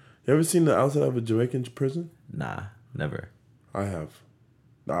 You ever seen the outside of a Jamaican prison? Nah, never. I have.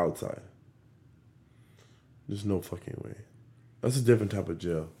 The outside. There's no fucking way. That's a different type of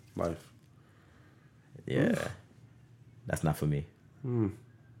jail life. Yeah. That's not for me.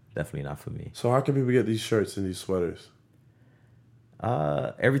 Definitely not for me. So how can people get these shirts and these sweaters?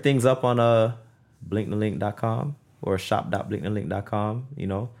 Everything's up on blinkthelink.com or shop.blinkthelink.com, you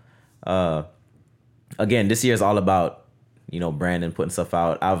know. Again, this year is all about, you know, branding, putting stuff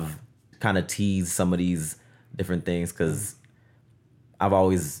out. I've kind of teased some of these different things because I've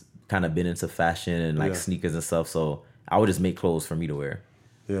always kind of been into fashion and like sneakers and stuff. So I would just make clothes for me to wear.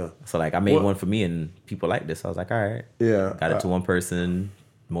 Yeah. So like I made one for me and people liked this. So I was like, all right. Yeah. Got it to one person.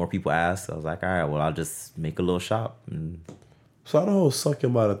 More people asked. So I was like, all right, well, I'll just make a little shop. And so how the whole suck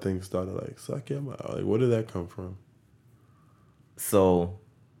your mother thing started? Like, suck your mother. Like, where did that come from? So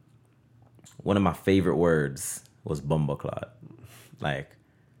one of my favorite words was bumbleclot. Like,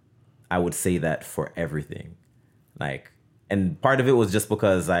 I would say that for everything. Like, and part of it was just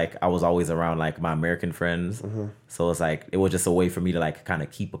because like I was always around like my American friends. So it's like it was just a way for me to like kind of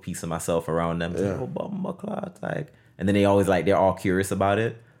keep a piece of myself around them. Yeah. Like, oh, bumbleclot, like, and then they always like they're all curious about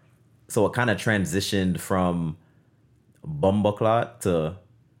it. So it kind of transitioned from bumbleclot to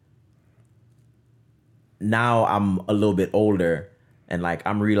now I'm a little bit older and like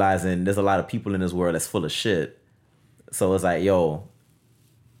I'm realizing there's a lot of people in this world that's full of shit. So it's like, yo,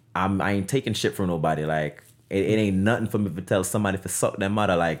 I ain't taking shit from nobody. Like it ain't nothing for me to tell somebody to suck their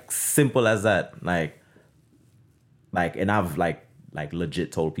mother. Like simple as that. Like, and I've like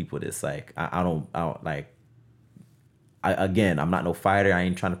legit told people this. Like I don't like. Again, I'm not no fighter. I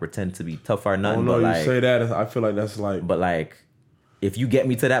ain't trying to pretend to be tough or nothing. Oh no, but you like, say that. I feel like that's like. But like, if you get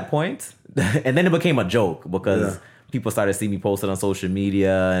me to that point, and then it became a joke because people started seeing me posted on social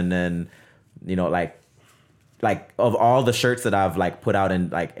media, and then, you know, like of all the shirts that I've like put out,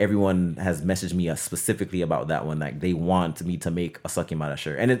 and like everyone has messaged me specifically about that one. Like they want me to make a Suck Your Mother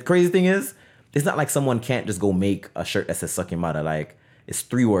shirt, and the crazy thing is, it's not like someone can't just go make a shirt that says Suck Your Mother. Like it's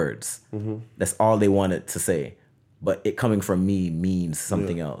 3 words. That's all they wanted to say. But it coming from me means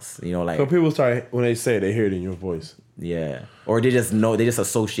something else, you know. Like so, people start when they say it, they hear it in your voice. Yeah, or they just know, they just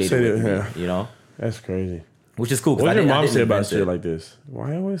associate it with me, you know. That's crazy. Which is cool. What did your mom say about shit like this?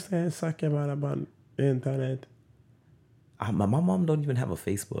 Why always saying "suck your mother" about the internet? My mom don't even have a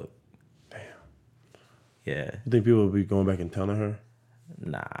Facebook. Damn. Yeah. You think people will be going back and telling her?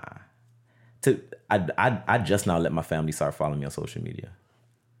 Nah. I just now let my family start following me on social media.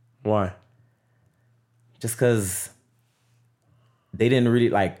 Why? Just because they didn't really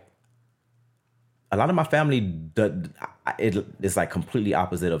like. A lot of my family, it's like completely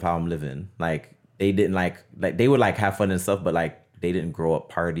opposite of how I'm living. Like they didn't like they would like have fun and stuff, but like they didn't grow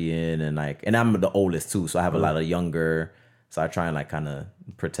up partying and like. And I'm the oldest too, so I have a lot of younger. So I try and like kind of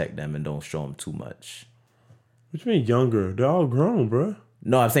protect them and don't show them too much. What you mean younger? They're all grown, bro.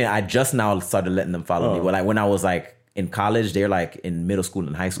 No, I'm saying I just now started letting them follow me. But like when I was like in college, they're like in middle school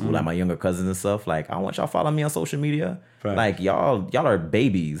and high school, like my younger cousins and stuff. Like, I want y'all following me on social media. Fact. Like y'all are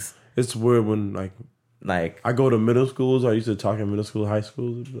babies. It's weird when like I go to middle schools. I used to talk in middle school, high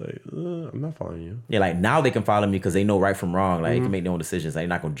schools. It's like I'm not following you. Yeah, like now they can follow me because they know right from wrong. Like they can make their own decisions. Like, they're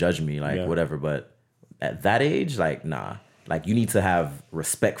not gonna judge me. Like whatever. But at that age, like nah. Like you need to have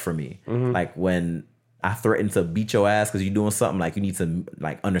respect for me. Like when I threaten to beat your ass because you're doing something, like you need to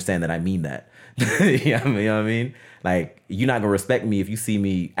like understand that I mean that. You know what I mean? Like you're not gonna respect me if you see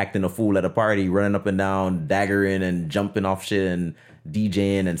me acting a fool at a party, running up and down, daggering and jumping off shit and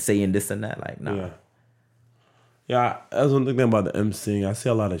DJing and saying this and that. Like nah. Yeah, that's one thing about the MCing. I say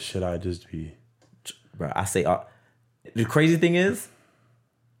a lot of shit. I just be, bro. I say the crazy thing is,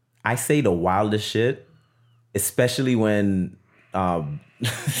 I say the wildest shit, especially when.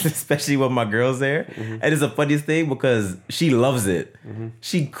 Especially when my girl's there. And it's the funniest thing because she loves it.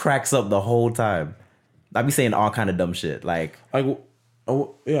 She cracks up the whole time. I be saying all kind of dumb shit. Like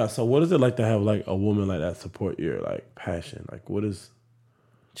yeah, so what is it like to have like a woman like that support your like passion? Like what is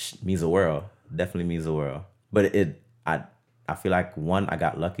means the world. Definitely means the world. But I feel like one, I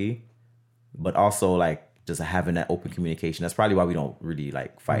got lucky, but also like just having that open communication. That's probably why we don't really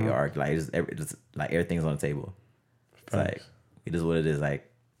like fight or argue. Like it's like everything's on the table. It's like it is what it is.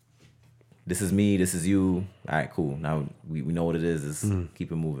 Like, this is me, this is you. All right, cool. Now we know what it is. Just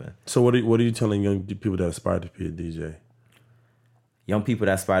keep it moving. So what are you telling young people that aspire to be a DJ? Young people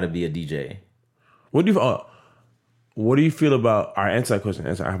that aspire to be a DJ. What do you... what do you feel about our answer that question?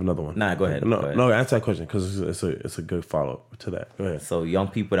 I have another one. Nah, go ahead. No, answer that question because it's a good follow up to that. Go ahead. So young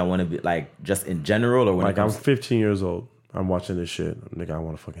people that want to be like just in general, or when like I'm 15 years old, I'm watching this shit. Nigga, I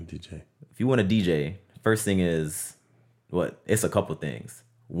want to fucking DJ. If you want to DJ, first thing is what? It's a couple things.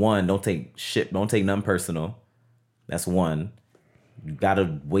 One, don't take nothing personal. That's one. You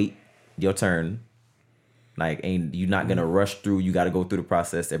gotta wait your turn. Like, you're not gonna rush through. You gotta go through the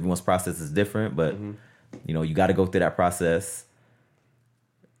process. Everyone's process is different, but you know, you gotta go through that process.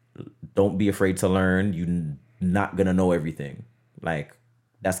 Don't be afraid to learn. You're not gonna know everything. Like,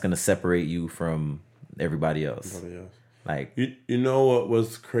 that's gonna separate you from everybody else. Like, you know what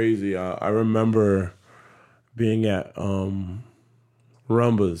was crazy? I remember being at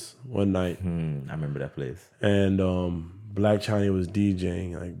Rumba's one night. I remember that place. And Black China was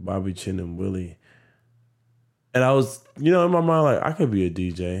DJing, like Bobby Chin and Willie. And I was, in my mind, like, I could be a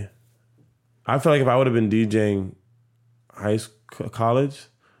DJ. I feel like if I would have been DJing college,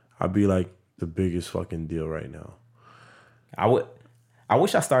 I'd be like the biggest fucking deal right now. I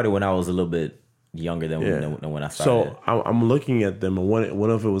wish I started when I was a little bit younger than when I started. So I'm looking at them, and one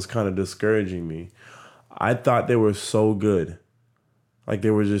of it was kind of discouraging me. I thought they were so good. Like,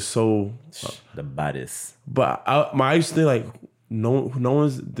 they were just so... the baddest. But I used to think, like, no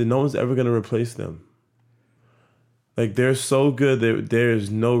one's ever going to replace them. Like, they're so good that there's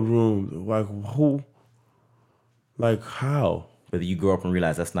no room. Like, who? Like, how? Whether you grow up and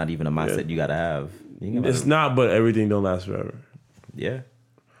realize that's not even a mindset you got to have. It's not, but everything don't last forever. Yeah.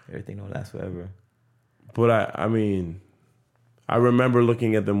 Everything don't last forever. But, I mean, I remember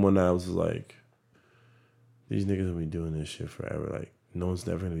looking at them when I was like, these niggas will be doing this shit forever. Like, no one's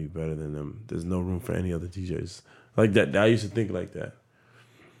never going to be better than them. There's no room for any other DJs. Like, that. I used to think like that.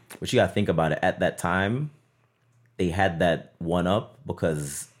 But you got to think about it. At that time, they had that one up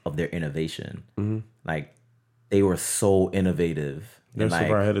because of their innovation. Mm-hmm. Like, they were so innovative. They're so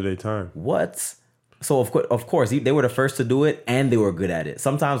far ahead of their time. What? So, of course, they were the first to do it, and they were good at it.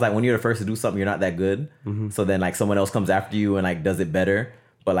 Sometimes, like, when you're the first to do something, you're not that good. Mm-hmm. So then, like, someone else comes after you and, like, does it better.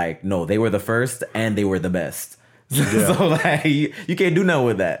 But, like, no, they were the first, and they were the best. Yeah. So, like, you can't do nothing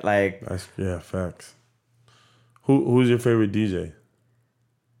with that. Like, facts. Who's your favorite DJ?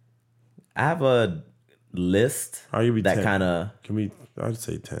 I have a list that kind of... I'd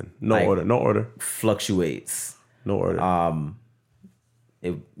say 10. No order. Fluctuates. No order.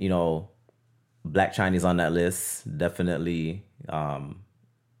 Black Chinese on that list, definitely.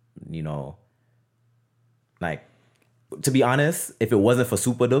 Like, to be honest, if it wasn't for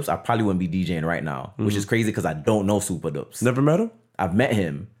Super Dupes, I probably wouldn't be DJing right now, which is crazy because I don't know Super Dupes. Never met him? I've met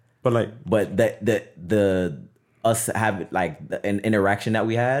him, but us have like an interaction that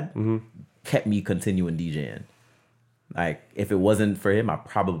we had kept me continuing DJing. Like, if it wasn't for him, I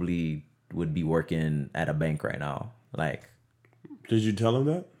probably would be working at a bank right now. Like, did you tell him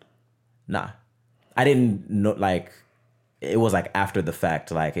that? Nah, I didn't know. Like, it was like after the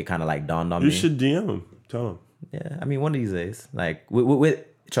fact. Like, it kind of like dawned on me. You should DM him. Tell him. Yeah, I mean, one of these days, like,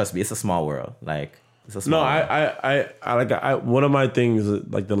 trust me, it's a small world. Like, it's a small world. I one of my things,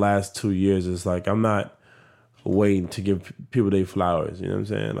 like, the last 2 years is, like, I'm not waiting to give people their flowers. You know what I'm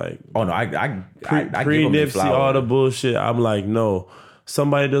saying? Like, oh no, I pre-Nipsey, all the bullshit. I'm like, no,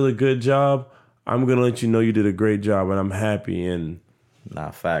 somebody does a good job, I'm gonna let you know you did a great job, and I'm happy. And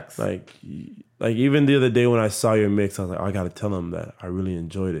facts. Like even the other day when I saw your mix, I was like, I gotta tell him that I really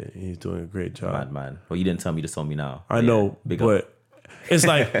enjoyed it. He's doing a great job. Man. Well, you didn't tell me, you just told me now. I know, but it's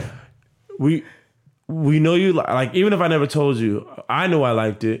like we know you. Like, even if I never told you, I know I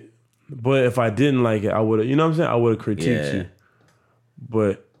liked it. But if I didn't like it, I would have, you know what I'm saying? I would have critiqued you.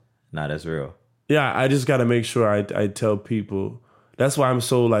 But that's real. Yeah, I just got to make sure I tell people. That's why I'm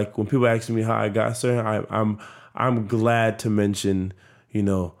so, like, when people ask me how I got certain, I'm glad to mention,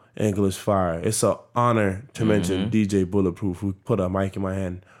 English Fire. It's an honor to mention DJ Bulletproof, who put a mic in my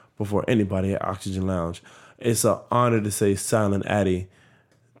hand before anybody at Oxygen Lounge. It's an honor to say Silent Addy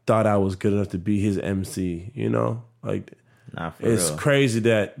thought I was good enough to be his MC, Like, it's real. Crazy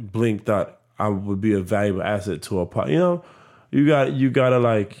that Blink thought I would be a valuable asset to a part. You gotta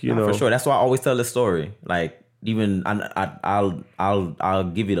like, for sure. That's why I always tell this story. Like, even I'll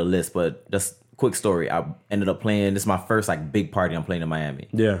give you the list, but just quick story. I ended up playing. This is my first like big party I'm playing in Miami.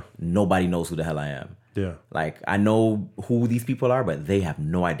 Yeah. Nobody knows who the hell I am. Yeah. Like, I know who these people are, but they have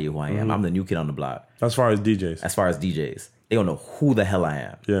no idea who I am. I'm the new kid on the block. As far as DJs, they don't know who the hell I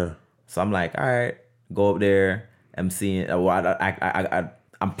am. Yeah. So I'm like, all right, go up there. MCing.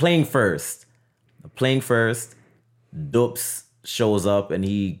 I'm playing first. Dupes shows up and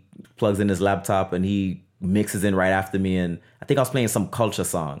he plugs in his laptop and he mixes in right after me. And I think I was playing some Culture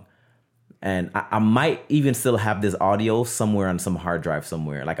song. And I might even still have this audio somewhere on some hard drive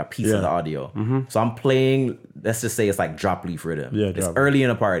somewhere, like a piece of the audio. Mm-hmm. So I'm playing, let's just say it's like Drop Leaf Rhythm. Yeah, it's early in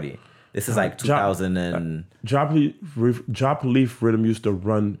a party. This is like 2000 and... Drop Leaf Rhythm used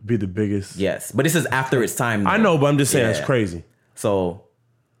to be the biggest. Yes, but this is after its time. I know, but I'm just saying it's crazy. So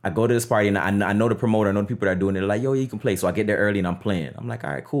I go to this party and I know the promoter, I know the people that are doing it. They're like, yo, you can play. So I get there early and I'm playing. I'm like,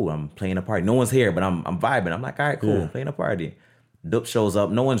 all right, cool. I'm playing a party. No one's here, but I'm vibing. I'm like, all right, cool. I'm playing a party. Dup shows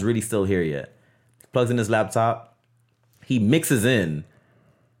up. No one's really still here yet. Plugs in his laptop. He mixes in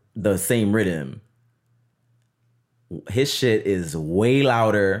the same rhythm. His shit is way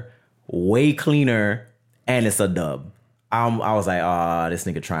louder, way cleaner, and it's a dub. I was like, this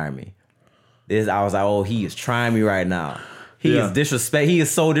nigga trying me. I was like, oh, he is trying me right now. He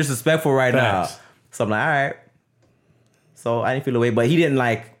is so disrespectful right now. So I'm like, all right. So I didn't feel the way, but he didn't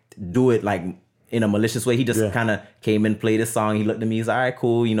like do it like in a malicious way. He just kind of came and played his song. He looked at me. He's like, all right,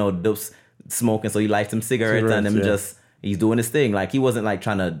 cool. You know, Dup's smoking, so he lights some cigarettes and him he's doing his thing. Like he wasn't like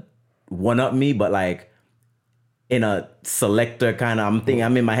trying to one up me, but like in a selector kind of.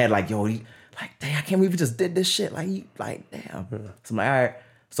 I'm in my head like, yo, dang, I can't believe he just did this shit. Like damn. So I'm like, all right.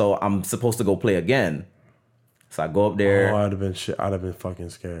 So I'm supposed to go play again. So I go up there. Oh, I'd have been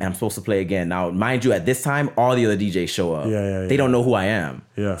fucking scared. And I'm supposed to play again. Now, mind you, at this time, all the other DJs show up. Yeah. They don't know who I am.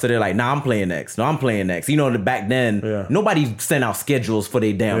 Yeah. So they're like, nah, I'm playing next. No, I'm playing next. You know, back then, nobody sent out schedules for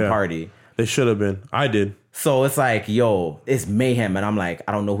their damn party. They should have been. I did. So it's like, yo, it's mayhem. And I'm like,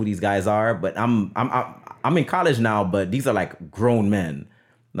 I don't know who these guys are, but I'm in college now, but these are like grown men.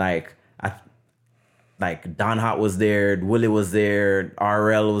 Like Don Hot was there, Willie was there,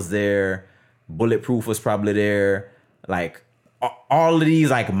 RL was there, Bulletproof was probably there. Like all of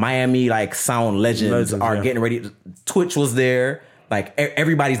these like Miami like sound legends are getting ready. Twitch was there. Like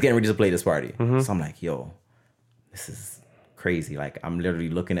everybody's getting ready to play this party. Mm-hmm. So I'm like, yo, this is crazy. Like I'm literally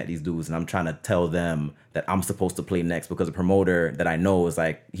looking at these dudes and I'm trying to tell them that I'm supposed to play next because the promoter that I know is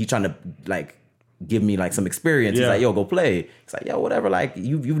like, he's trying to like give me like some experience. He's like, yo, go play. It's like, yo, whatever. Like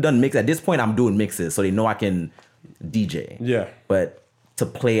you've done mix. At this point, I'm doing mixes, so they know I can DJ. Yeah. But to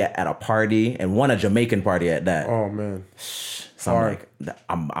play at a party and a Jamaican party at that. Oh man. So I'm like,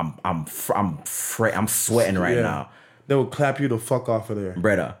 I'm sweating right now. They will clap you the fuck off of there,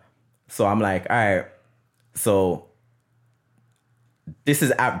 Bretta. So I'm like, all right. So this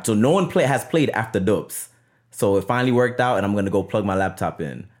is so no one has played after Dupes. So it finally worked out, and I'm gonna go plug my laptop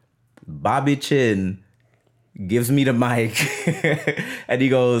in. Bobby Chin gives me the mic and he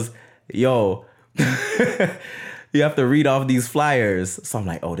goes, yo, you have to read off these flyers. So I'm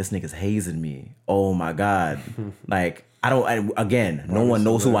like, oh, this nigga's hazing me. Oh my God. Like, no one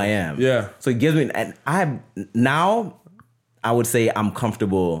knows who I am. Yeah. So he gives me, and I would say I'm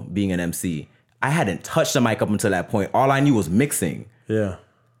comfortable being an MC. I hadn't touched the mic up until that point. All I knew was mixing. Yeah.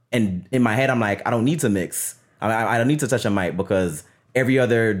 And in my head, I'm like, I don't need to mix. I don't need to touch a mic because every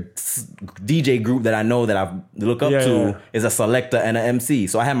other DJ group that I know that I look up to is a selector and an MC.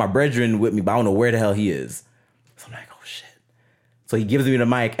 So I had my brethren with me, but I don't know where the hell he is. So I'm like, oh shit. So he gives me the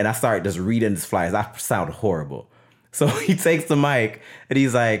mic and I start just reading his flyers. I sound horrible. So he takes the mic and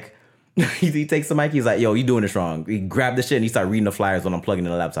he's like, he takes the mic. He's like, yo, you doing this wrong. He grabbed the shit and he started reading the flyers when I'm plugging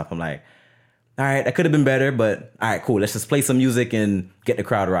in the laptop. I'm like, all right, that could have been better, but all right, cool. Let's just play some music and get the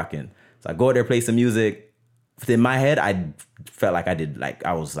crowd rocking. So I go out there, play some music. In my head, I felt like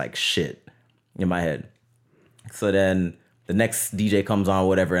I was like shit in my head. So then the next DJ comes on,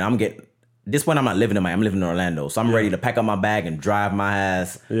 whatever, and at this point I'm not living in Miami, I'm living in Orlando. So I'm ready to pack up my bag and drive my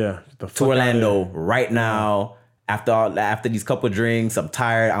ass to Orlando right now. After these couple drinks, I'm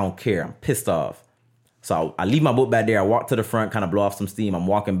tired, I don't care, I'm pissed off. So I leave my book back there, I walk to the front, kind of blow off some steam. I'm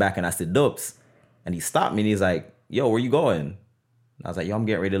walking back and I said, Dupes. And he stopped me and he's like, yo, where you going? And I was like, yo, I'm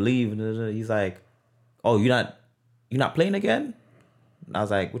getting ready to leave. And he's like, oh, you're not playing again? And I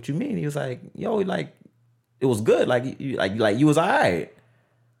was like, what you mean? He was like, yo, like, it was good. Like you was all right.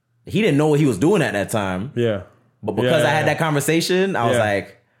 He didn't know what he was doing at that time. Yeah. But because I had that conversation, I was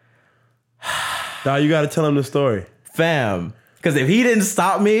like, nah, you got to tell him the story. Fam. Because if he didn't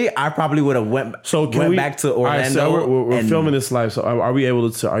stop me, I probably would have went back to Orlando. All right, so we're filming this live. So are you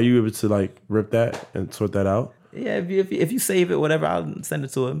able to like rip that and sort that out? Yeah, if you save it, whatever, I'll send it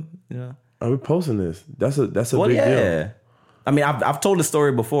to him. You know. Are we posting this? That's a big deal. I mean, I've told the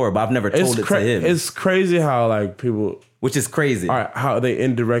story before, but I've never told it to him. It's crazy how like people, which is crazy. All right, how they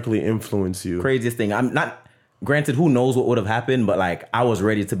indirectly influence you. Craziest thing. I'm not. Granted, who knows what would have happened, but like I was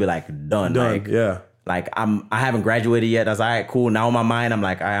ready to be like done. Like, yeah. Like I haven't graduated yet. I was all right, cool. Now in my mind, I'm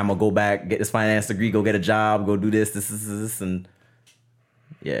like, all right, I'm gonna go back, get this finance degree, go get a job, go do this, and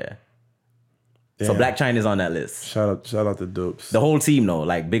yeah. Damn. So Black China is on that list. Shout out to Dopes. The whole team though,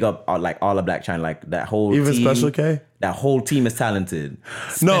 like big up, like all of Black China, like that whole even team. Special K. That whole team is talented.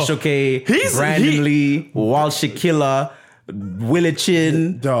 Special K, Brandon Lee, Wal Shakilla, Willie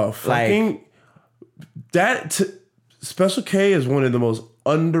Chin. Dog, fucking Special K is one of the most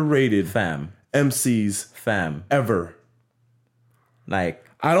underrated MCs ever. Like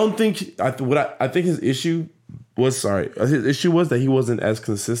I don't think I think his issue was that he wasn't as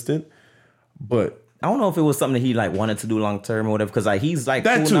consistent. But I don't know if it was something that he like wanted to do long term or whatever. Because like he's like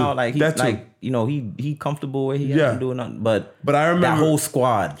that cool too. now, like he's that like you know he comfortable where he hasn't doing nothing. But I remember that whole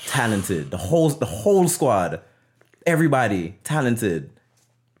squad talented. The whole squad, everybody talented.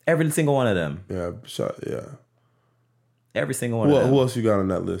 Every single one of them. Yeah. Every single one of them. Who else you got on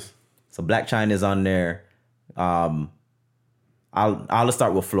that list? So Black China is on there. I'll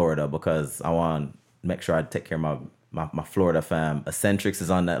start with Florida because I want to make sure I take care of my Florida fam. Eccentrics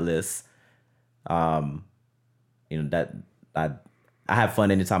is on that list. You know that I have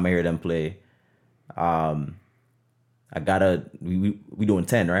fun anytime I hear them play. We doing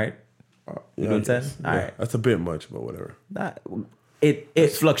 10, right? We doing 10? All right. That's a bit much, but whatever.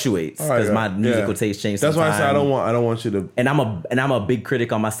 It fluctuates because my musical taste changes. That's why I said I don't want you to. And I'm a big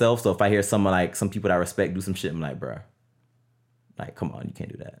critic on myself. So if I hear some people that I respect do some shit, I'm like, bruh, like come on, you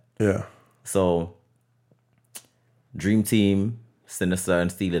can't do that. Yeah. So Dream Team, Sinister and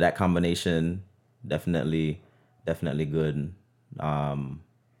Steeler, that combination, definitely good.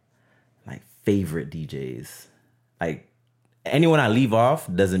 Like favorite DJs, like anyone I leave off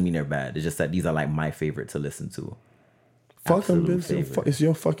doesn't mean they're bad. It's just that these are like my favorite to listen to. Fuck them, bitch. It's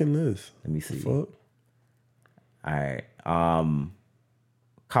your fucking list. Let me see. Fuck. All right.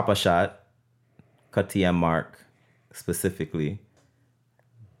 Copper Shot, Cut TM Mark, specifically.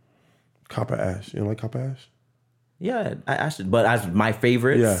 Copper Ash. You don't like Copper Ash? Yeah, I should. But as my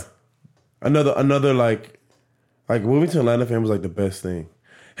favorites. Yeah. Another like moving to Atlanta for him was like the best thing.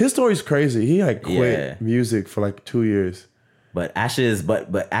 His story's crazy. He like quit music for like 2 years. But Ash is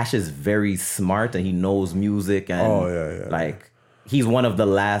very smart and he knows music and like he's one of the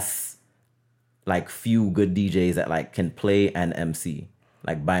last like few good DJs that like can play and MC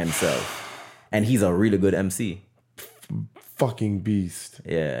like by himself. And he's a really good MC. Fucking beast.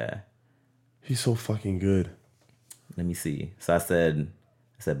 Yeah. He's so fucking good. Let me see. So I said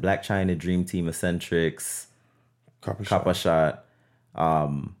Black China, Dream Team, Eccentrics, Copper Shot.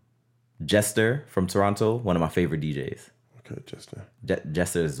 Jester from Toronto, one of my favorite DJs. Okay, Jester.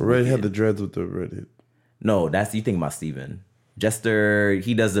 Jester is Red had the dreads with the red. No, that's you think about Steven. Jester,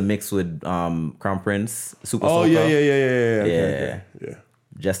 he does the mix with Crown Prince, Super Soca. Yeah. Okay. Yeah.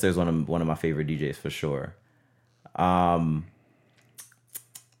 Jester is one of my favorite DJs for sure. I'm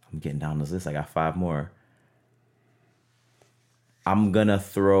getting down this list. I got 5 more. I'm gonna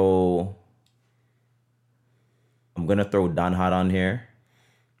throw Don Hot on here.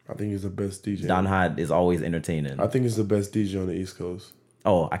 I think he's the best DJ. Don Hot is always entertaining. I think he's the best DJ on the East Coast.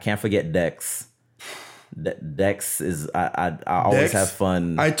 Oh, I can't forget Dex. Dex is I always have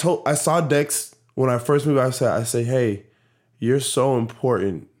fun. I saw Dex when I first moved. I say, hey, you're so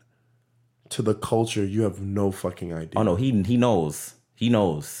important to the culture. You have no fucking idea. Oh no, he knows. He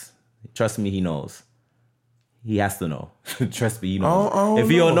knows. Trust me, he knows. He has to know. Trust me, he knows. If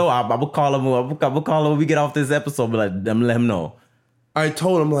he don't know, I will call him. I will call him when we get off this episode. But like, let him know. I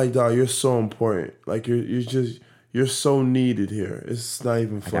told him like, dog, you're so important. Like you're so needed here. It's not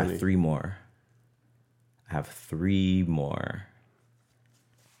even funny. I got 3 more. I have 3 more.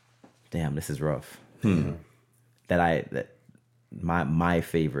 Damn, this is rough. That my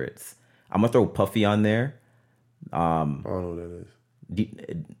favorites. I'm gonna throw Puffy on there. I don't know who that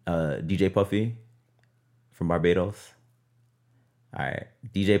is. DJ Puffy from Barbados. All right,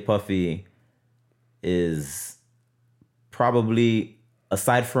 DJ Puffy is probably,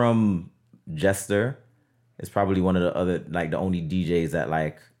 aside from Jester, is probably one of the other, like the only DJs that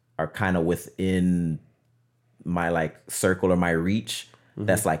like are kind of within my like circle or my reach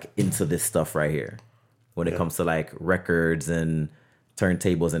that's like into this stuff right here when it comes to like records and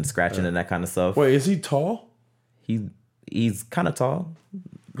turntables and scratching and that kind of stuff. Wait, is he tall? He's kind of tall.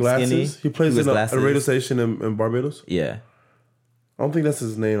 Glasses? Skinny. He plays in a radio station in Barbados? Yeah. I don't think that's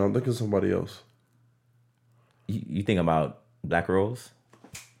his name. I'm thinking somebody else. You think about Black Rose?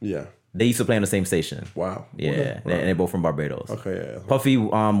 Yeah. They used to play on the same station. Wow. Yeah. Okay. And they're both from Barbados. Okay, yeah. Puffy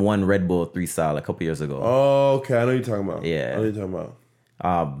won Red Bull 3 Style a couple years ago. Oh, okay. I know you're talking about. Yeah. I know you're talking about.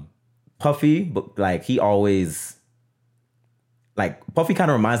 Puffy, but like he always, like Puffy kind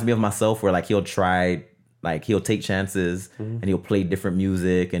of reminds me of myself where like he'll take chances and he'll play different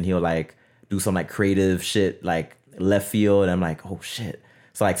music and he'll like do some like creative shit like left field and I'm like, oh shit,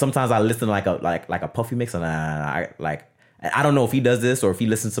 So like sometimes I listen to like a Puffy mix, and I don't know if he does this or if he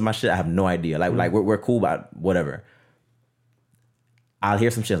listens to my shit. I have no idea. Like we're cool about whatever. I'll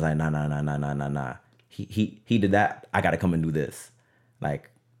hear some shit like nah. He did that. I gotta come and do this. Like,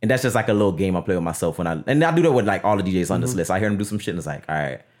 and that's just like a little game I play with myself and I do that with like all the DJs on this list. I hear them do some shit and it's like, all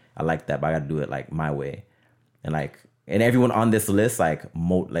right, I like that, but I gotta do it like my way. And like, and everyone on this list like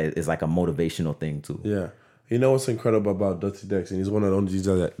is like a motivational thing too. Yeah. You know what's incredible about Dusty Dex, and he's one of the only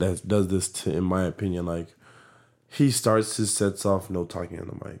DJs that does this in my opinion. Like, he starts his sets off no talking on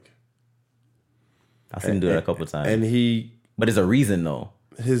the mic. I've seen him do it a couple times. But there's a reason though.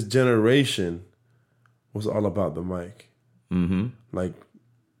 His generation was all about the mic. Mm-hmm. Like,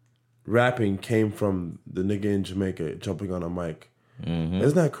 rapping came from the nigga in Jamaica jumping on a mic. Mm-hmm.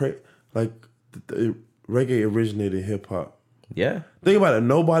 Isn't that crazy? Like, reggae originated hip hop. Yeah. Think about it.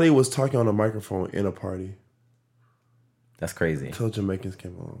 Nobody was talking on a microphone in a party. That's crazy. Until Jamaicans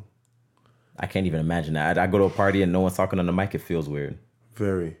came along. I can't even imagine that. I go to a party and no one's talking on the mic. It feels weird.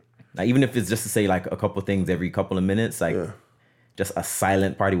 Very. Like, even if it's just to say like a couple things every couple of minutes, like just a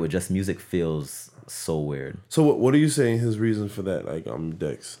silent party with just music feels so weird. So what are you saying his reason for that? Like,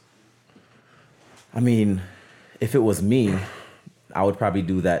 Dex. I mean, if it was me, I would probably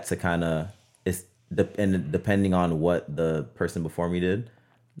do that to kind of, depending on what the person before me did,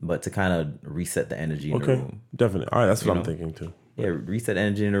 but to kind of reset the energy in the room. Definitely. All right, that's what I'm thinking too. Yeah, reset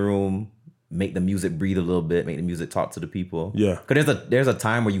energy in the room, make the music breathe a little bit, make the music talk to the people. Yeah. Because there's a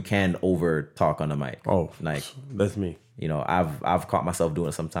time where you can over talk on the mic. Oh, like that's me. You know, I've caught myself doing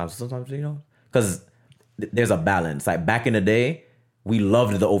it sometimes, you know, because there's a balance. Like back in the day, we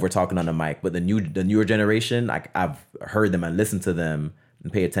loved the over talking on the mic, but the newer generation, like I've heard them and listened to them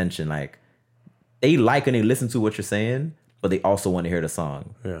and pay attention. Like they like and they listen to what you're saying, but they also want to hear the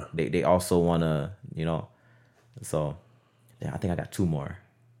song. Yeah. They also want to, you know. So, yeah, I think I got two more.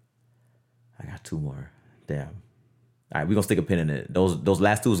 Damn. All right, we're gonna stick a pin in it. Those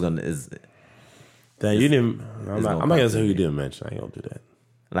last two is. Damn, you didn't. I'm not gonna say who you didn't mention. I ain't gonna do that.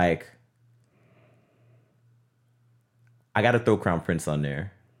 Like, I gotta throw Crown Prince on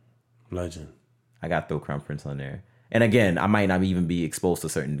there. Legend. I gotta throw Crown Prince on there. And again, I might not even be exposed to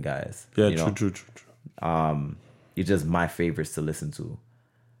certain guys. Yeah, you know? true. It's just my favorites to listen to.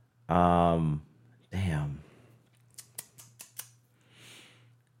 Damn.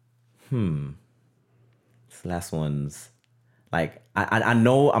 This last one's like I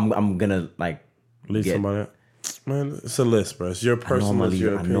know I'm gonna like leave somebody out. Man, it's a list, bro. It's your personal.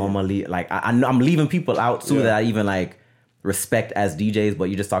 I normally like I'm leaving people out too that I even like respect as DJs, but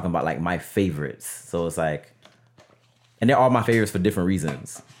you're just talking about like my favorites. So it's like, and they're all my favorites for different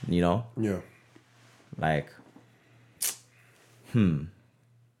reasons, you know? Yeah. Like,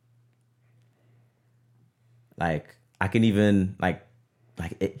 like I can even like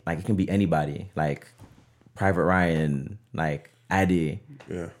it can be anybody, like Private Ryan, like Addy.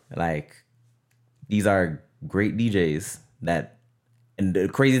 Yeah. Like these are great DJs that, and the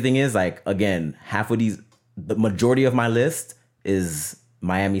crazy thing is, like, again, the majority of my list is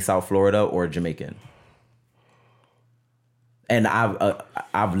Miami, South Florida, or Jamaican. And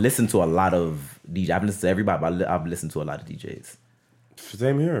I've listened to a lot of DJs. I've listened to everybody, but I've listened to a lot of DJs.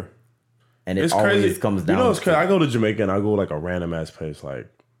 Same here. And it always comes down. You know, it's crazy. I go to Jamaica and I go like a random ass place. Like,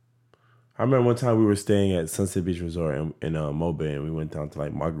 I remember one time we were staying at Sunset Beach Resort in Mobay, and we went down to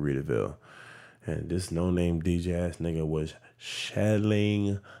like Margaritaville. And this no-name DJ ass nigga was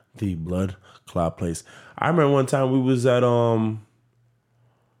shelling the blood clot place. I remember one time we was at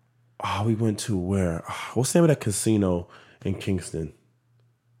we went to where? What's the name of that casino in Kingston?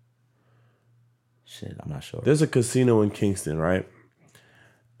 Shit, I'm not sure. There's a casino in Kingston, right?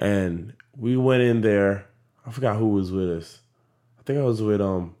 And we went in there. I forgot who was with us. I think I was with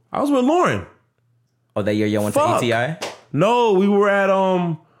Lauren. Oh, that year y'all went to ATI? No, we were at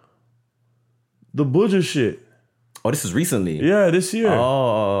the Butcher shit. Oh, this is recently? Yeah, this year.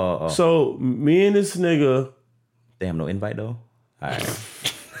 Oh. So me and this nigga. Damn, no invite though? All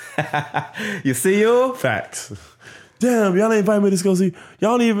right. You see you? Facts. Damn, y'all ain't invite me to go see.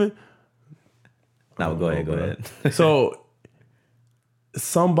 Y'all don't even. No, go ahead. So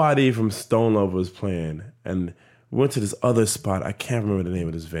somebody from Stone Love was playing, and we went to this other spot. I can't remember the name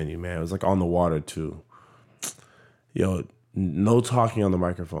of this venue, man. It was like on the water too. Yo, no talking on the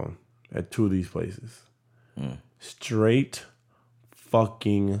microphone at two of these places. Straight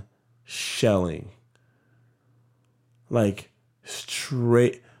fucking shelling. Like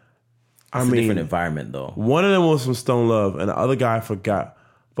straight. It's a different environment though. One of them was from Stone Love, and the other guy I forgot.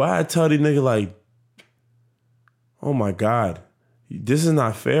 But I had to tell these niggas like, oh my God, this is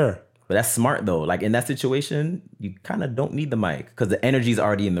not fair. But that's smart though. Like in that situation, you kind of don't need the mic because the energy's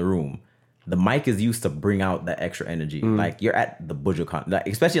already in the room. The mic is used to bring out that extra energy. Like you're at the Buju like,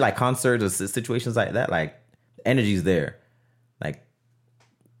 especially like concerts or situations like that. Like the energy's there. Like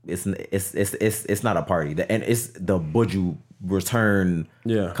it's not a party. And it's the Buju return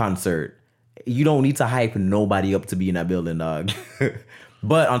concert. You don't need to hype nobody up to be in that building, dog.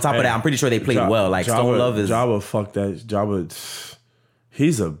 But on top of that, I'm pretty sure they played well. Like Stone Love is Jabba. Fuck that, Jabba.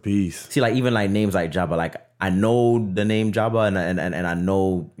 He's a beast. See, like even like names like Jabba. Like I know the name Jabba, and I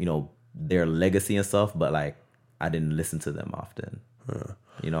know, you know, their legacy and stuff. But like I didn't listen to them often.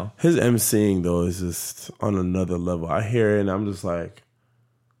 You know, his emceeing though is just on another level. I hear it and I'm just like,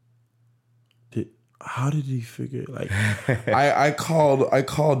 how did he figure it? Like I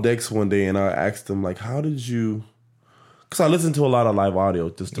called Dex one day and I asked him like, how did you? Because I listen to a lot of live audio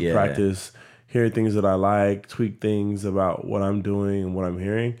just to practice, hear things that I like, tweak things about what I'm doing and what I'm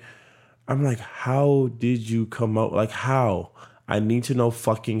hearing. I'm like, how did you come up? Like, how? I need to know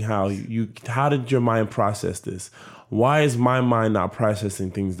fucking how. How did your mind process this? Why is my mind not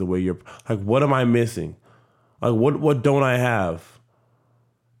processing things the way you're... Like, what am I missing? Like, what don't I have?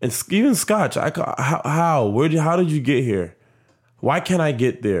 And even Scotch, how did you get here? Why can't I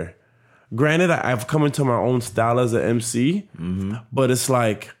get there? Granted, I've come into my own style as an MC, but it's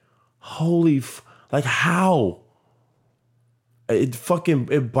like, like how?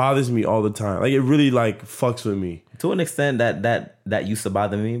 It bothers me all the time. Like it really like fucks with me. To an extent that used to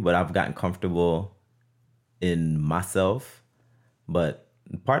bother me, but I've gotten comfortable in myself. But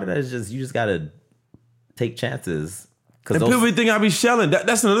part of that is just, you just gotta take chances. And people think I be shelling.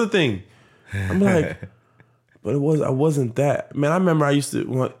 That's another thing. I'm like... But I wasn't that. Man, I remember I used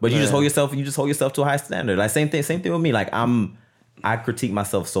to... But you just hold yourself to a high standard. Like same thing with me. Like I critique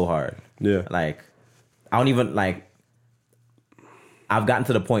myself so hard. Yeah. Like I don't even like... I've gotten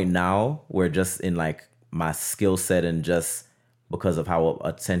to the point now where just in like my skill set and just because of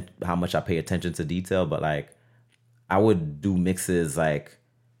how much I pay attention to detail, but like I would do mixes like...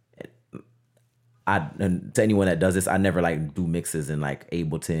 And to anyone that does this, I never like do mixes in like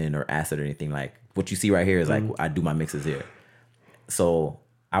Ableton or Acid or anything. Like what you see right here is like I do my mixes here. So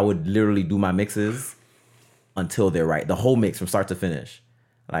I would literally do my mixes until they're right. The whole mix from start to finish.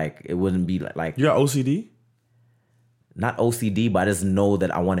 Like it wouldn't be like you got OCD? Not OCD, but I just know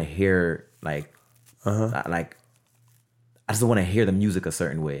that I want to hear like I just want to hear the music a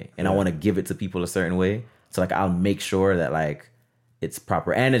certain way, and I want to give it to people a certain way. So like I'll make sure that like it's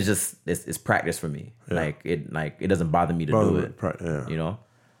proper, and it's just it's practice for me. Yeah. It doesn't bother me to do it. You know.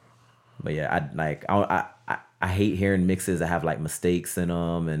 But yeah, I hate hearing mixes that have like mistakes in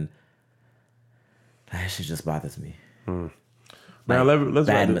them, and that shit just bothers me. Now let's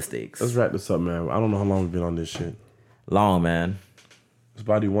bad mistakes. Let's wrap this up, man. I don't know how long we've been on this shit. Long, man. It's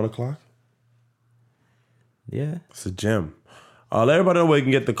about 1 o'clock. Yeah, it's a gem. Let everybody know where you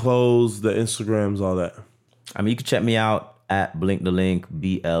can get the clothes, the Instagrams, all that. I mean, you can check me out at Blink the Link,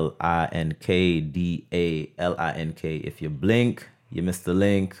 BlinkDalink. If you blink, you miss the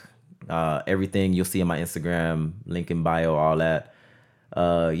link. Everything you'll see on my Instagram, link in bio, all that.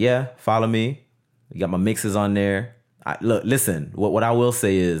 Yeah, follow me. You got my mixes on there. Listen, what I will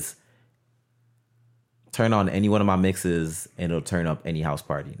say is turn on any one of my mixes and it'll turn up any house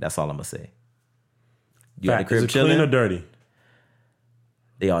party. That's all I'm gonna say. You at the crib chilling? Clean or dirty?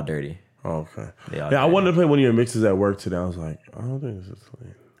 They all dirty. Oh, okay. I wanted to play one of your mixes at work today. I was like, I don't think this is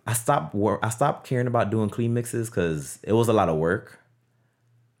clean. I stopped caring about doing clean mixes because it was a lot of work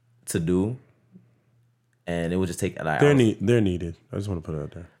to do, and it would just take. Like, they're needed. I just want to put it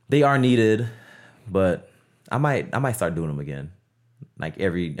out there. They are needed, but I might start doing them again, like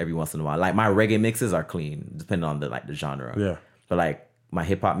every once in a while. Like my reggae mixes are clean, depending on the genre. Yeah. But like my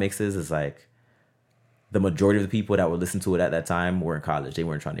hip hop mixes is like. The majority of the people that would listen to it at that time were in college. They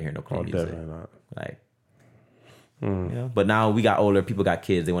weren't trying to hear no clean music. Definitely not. Like, you know, but now we got older. People got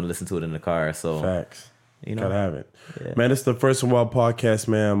kids. They want to listen to it in the car. So facts. You know, gotta have it. Yeah. Man, it's the First and Wild podcast,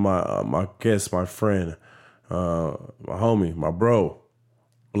 man. My guest, my friend, my homie, my bro,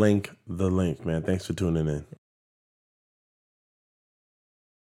 Blink the Link, man. Thanks for tuning in.